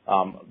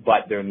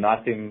 but they're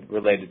nothing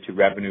related to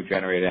revenue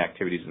generating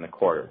activities in the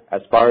quarter.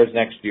 As far as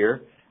next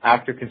year,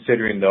 after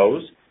considering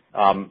those,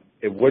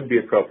 it would be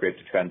appropriate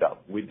to trend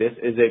up. This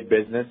is a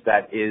business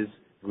that is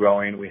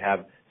growing. We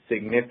have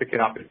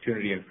significant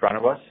opportunity in front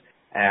of us,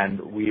 and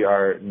we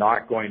are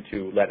not going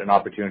to let an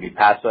opportunity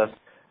pass us.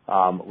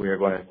 We are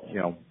going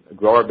to,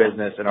 grow our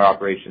business and our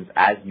operations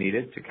as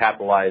needed to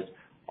capitalize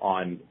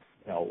on,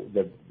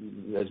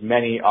 as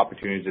many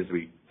opportunities as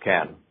we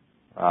can.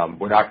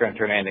 We're not going to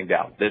turn anything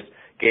down. This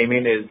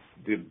gaming is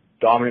the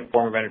dominant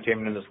form of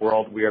entertainment in this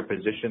world. We are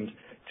positioned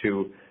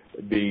to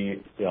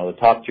be, the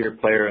top tier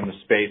player in the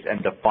space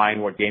and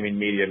define what gaming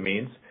media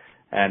means.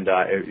 And,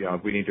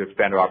 if we need to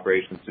expand our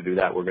operations to do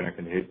that, we're going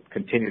to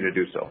continue to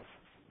do so.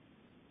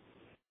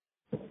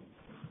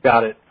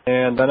 Got it.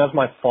 And then as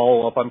my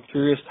follow-up, I'm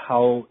curious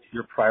how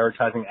you're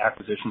prioritizing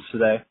acquisitions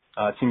today.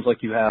 It seems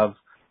like you have,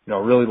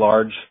 a really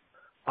large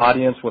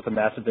audience with a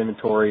massive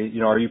inventory.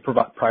 Are you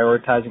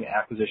prioritizing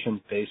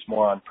acquisitions based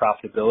more on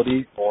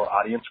profitability or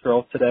audience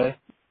growth today?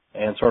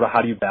 And sort of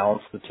how do you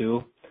balance the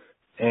two?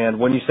 And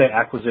when you say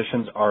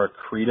acquisitions are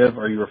accretive,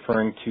 are you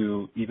referring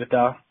to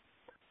EBITDA?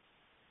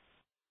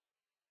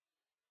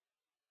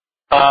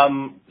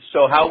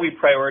 So how we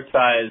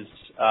prioritize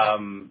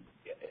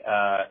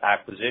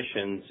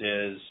acquisitions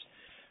is,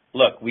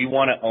 look, we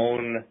want to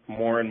own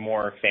more and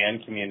more fan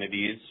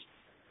communities.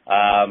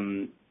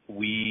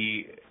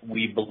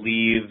 We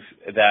believe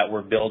that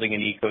we're building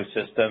an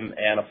ecosystem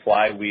and a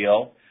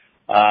flywheel,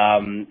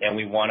 and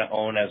we want to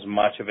own as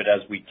much of it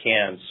as we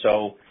can.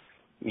 So,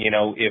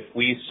 if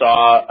we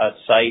saw a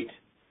site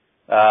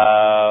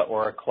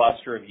or a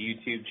cluster of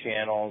YouTube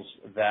channels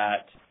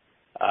that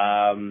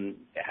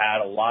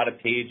had a lot of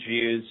page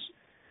views,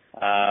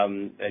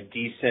 a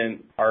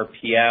decent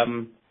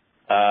RPM,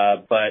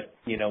 but,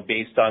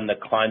 based on the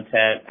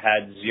content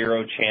had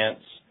zero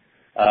chance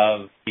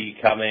of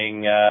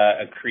becoming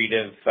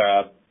accretive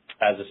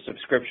as a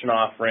subscription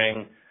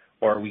offering,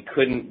 or we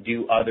couldn't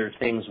do other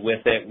things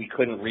with it, we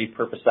couldn't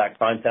repurpose that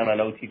content on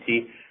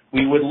OTT,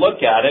 we would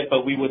look at it,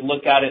 but we would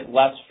look at it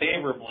less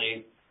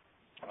favorably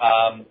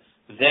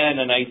than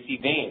an Icy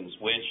Veins,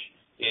 which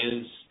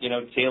is,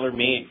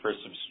 tailor-made for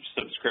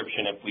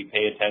subscription if we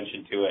pay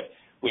attention to it,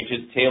 which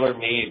is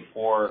tailor-made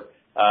for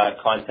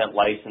content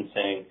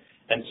licensing.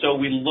 And so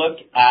we look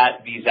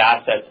at these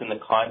assets in the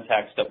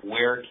context of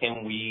where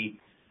can we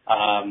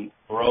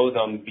grow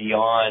them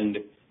beyond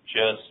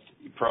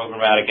just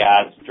programmatic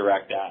ads,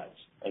 direct ads.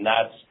 And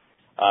that's,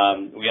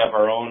 we have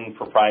our own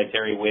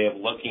proprietary way of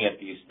looking at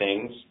these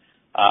things,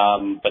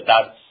 but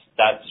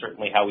that's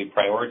certainly how we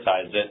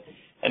prioritize it.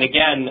 And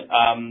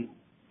again,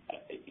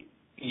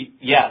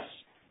 yes,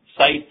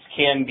 sites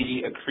can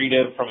be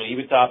accretive from an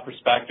EBITDA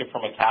perspective,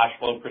 from a cash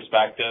flow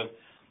perspective,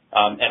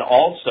 and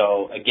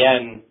also,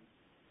 again,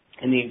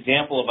 in the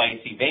example of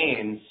Icy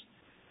Veins,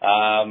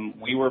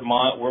 we were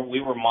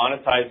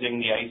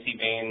monetizing the Icy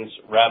Veins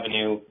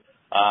revenue,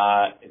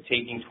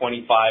 taking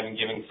 25 and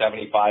giving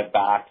 75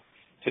 back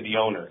to the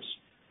owners.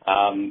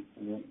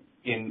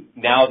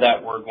 Now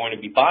that we're going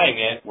to be buying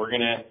it, we're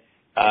going to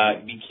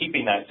be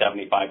keeping that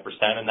 75%,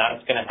 and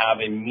that's going to have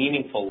a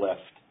meaningful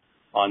lift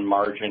on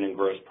margin and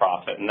gross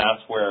profit, and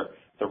that's where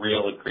the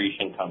real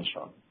accretion comes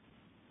from.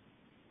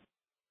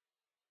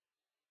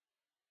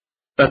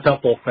 That's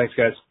helpful. Thanks,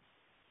 guys.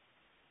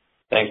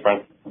 Thanks,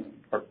 Brent.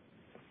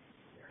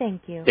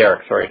 Thank you.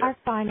 Derek, sorry. Our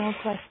final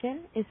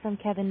question is from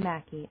Kevin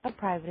Mackey, a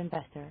private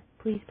investor.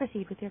 Please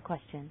proceed with your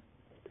question.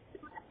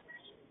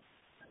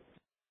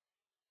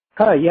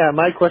 Hi, yeah,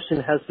 my question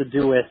has to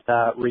do with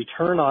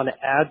return on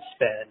ad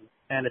spend,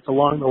 and it's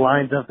along the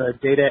lines of the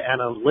data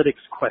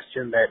analytics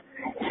question that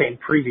came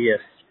previous.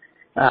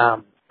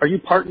 Are you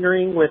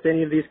partnering with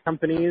any of these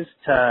companies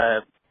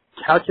to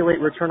calculate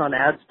return on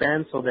ad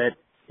spend so that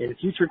in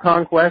future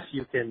conquests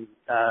you can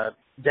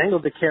dangle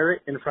the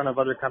carrot in front of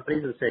other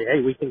companies and say,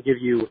 hey, we can give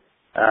you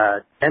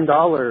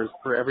 $10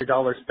 for every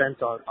dollar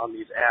spent on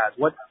these ads?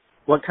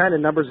 What kind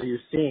of numbers are you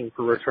seeing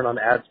for return on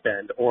ad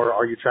spend, or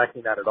are you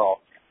tracking that at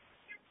all?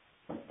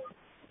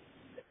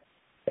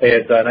 Hey,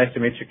 it's nice to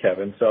meet you,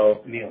 Kevin.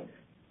 So, Neil.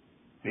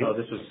 Oh,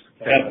 this was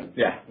Kevin.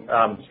 Yeah.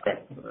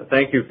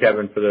 Thank you,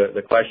 Kevin, for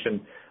the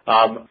question.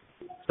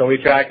 So we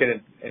track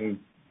it in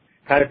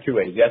kind of two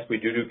ways. Yes, we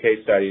do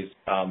case studies.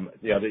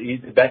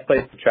 The best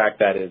place to track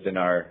that is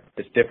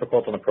it's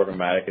difficult on the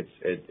programmatic.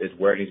 It's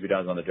where it needs to be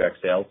done on the direct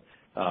sales.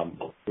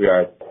 We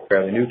are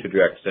fairly new to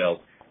direct sales,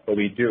 but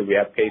we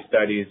have case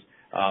studies.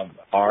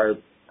 Our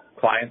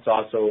clients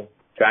also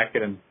track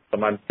it, and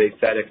sometimes they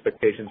set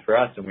expectations for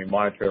us, and we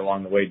monitor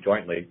along the way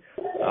jointly.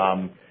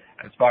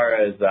 As far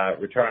as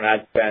return on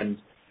ad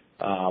spend,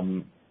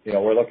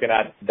 we're looking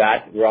at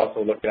that. We're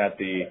also looking at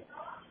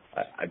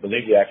I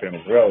believe the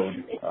acronym is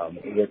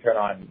ROAD, return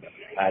on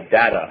ad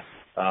data,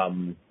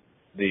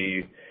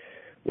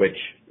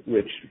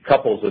 which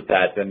couples with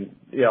that. And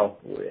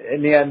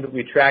in the end,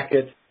 we track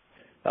it.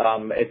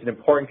 It's an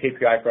important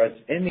KPI for us.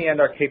 In the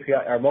end,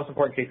 our most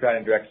important KPI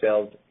in direct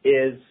sales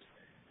is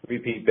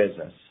repeat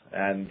business,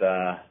 and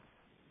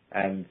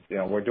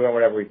we're doing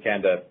whatever we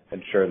can to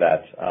ensure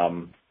that.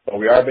 But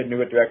we are a bit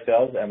new at direct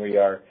sales, and we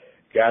are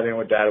gathering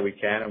what data we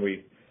can, and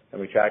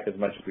we track as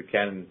much as we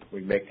can, and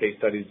we make case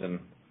studies, and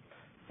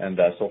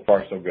so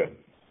far so good.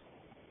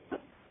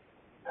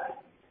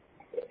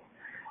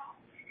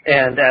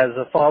 And as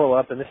a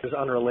follow-up, and this is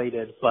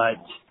unrelated, but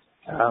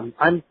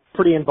I'm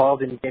pretty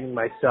involved in gaming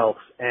myself,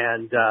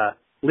 and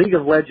League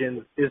of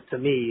Legends is to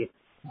me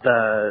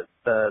the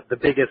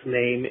biggest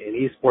name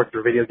in esports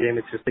or video game.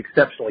 It's just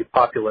exceptionally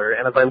popular.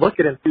 And as I look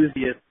at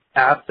Enthusiast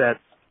assets,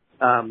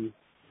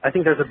 I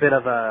think there's a bit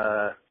of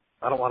I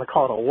don't want to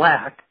call it a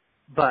lack,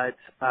 but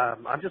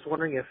I'm just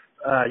wondering if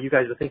you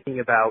guys are thinking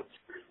about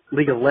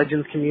League of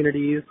Legends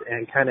communities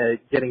and kind of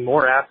getting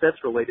more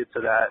assets related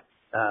to that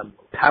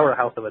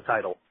powerhouse of a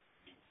title.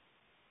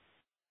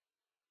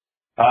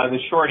 The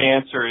short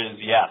answer is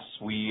yes.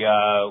 We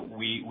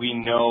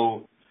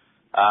know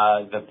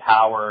the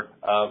power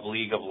of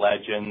League of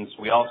Legends.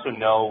 We also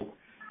know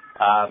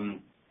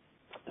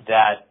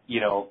that,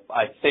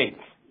 I think,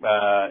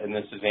 and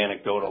this is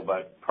anecdotal,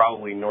 but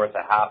probably north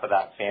of half of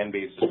that fan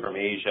base is from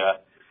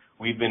Asia.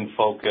 We've been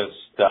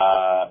focused,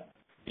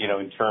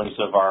 in terms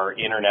of our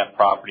internet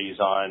properties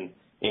on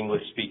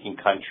English-speaking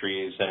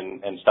countries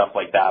and stuff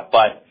like that.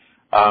 But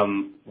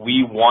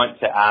we want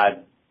to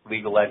add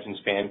League of Legends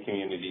fan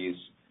communities.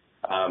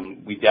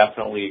 We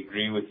definitely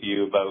agree with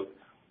you about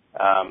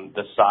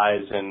the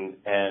size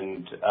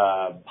and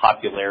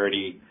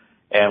popularity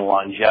and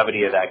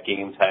longevity of that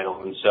game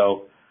title. And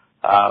so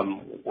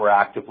we're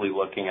actively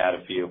looking at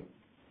a few.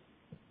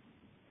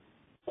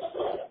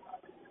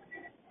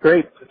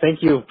 Great.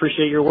 Thank you.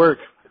 Appreciate your work.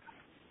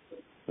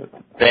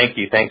 Thank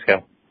you. Thanks,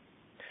 Kel.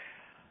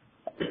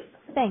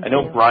 Thank you. I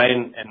know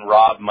Brian and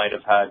Rob might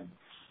have had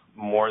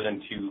more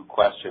than two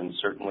questions,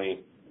 certainly.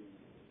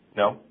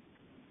 No?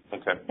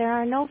 Okay. There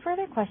are no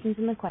further questions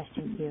in the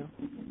question queue.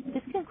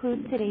 This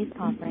concludes today's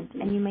conference,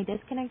 and you may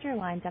disconnect your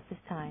lines at this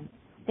time.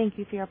 Thank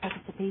you for your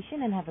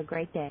participation, and have a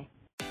great day.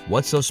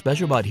 What's so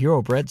special about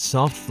Hero Bread's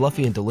soft,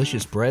 fluffy, and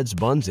delicious breads,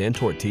 buns, and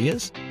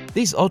tortillas?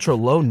 These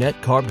ultra-low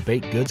net-carb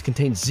baked goods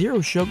contain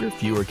zero sugar,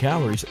 fewer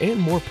calories, and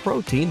more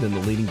protein than the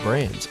leading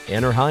brands,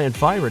 and are high in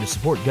fiber to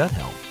support gut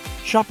health.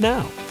 Shop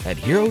now at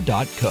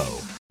hero.co.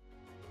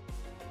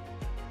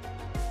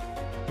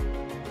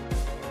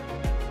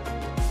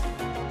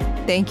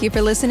 Thank you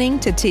for listening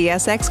to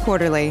TSX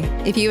Quarterly.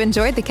 If you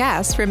enjoyed the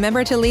cast,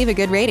 remember to leave a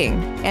good rating.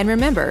 And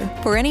remember,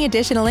 for any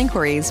additional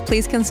inquiries,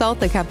 please consult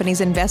the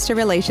company's investor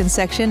relations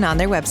section on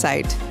their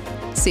website.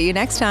 See you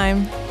next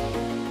time.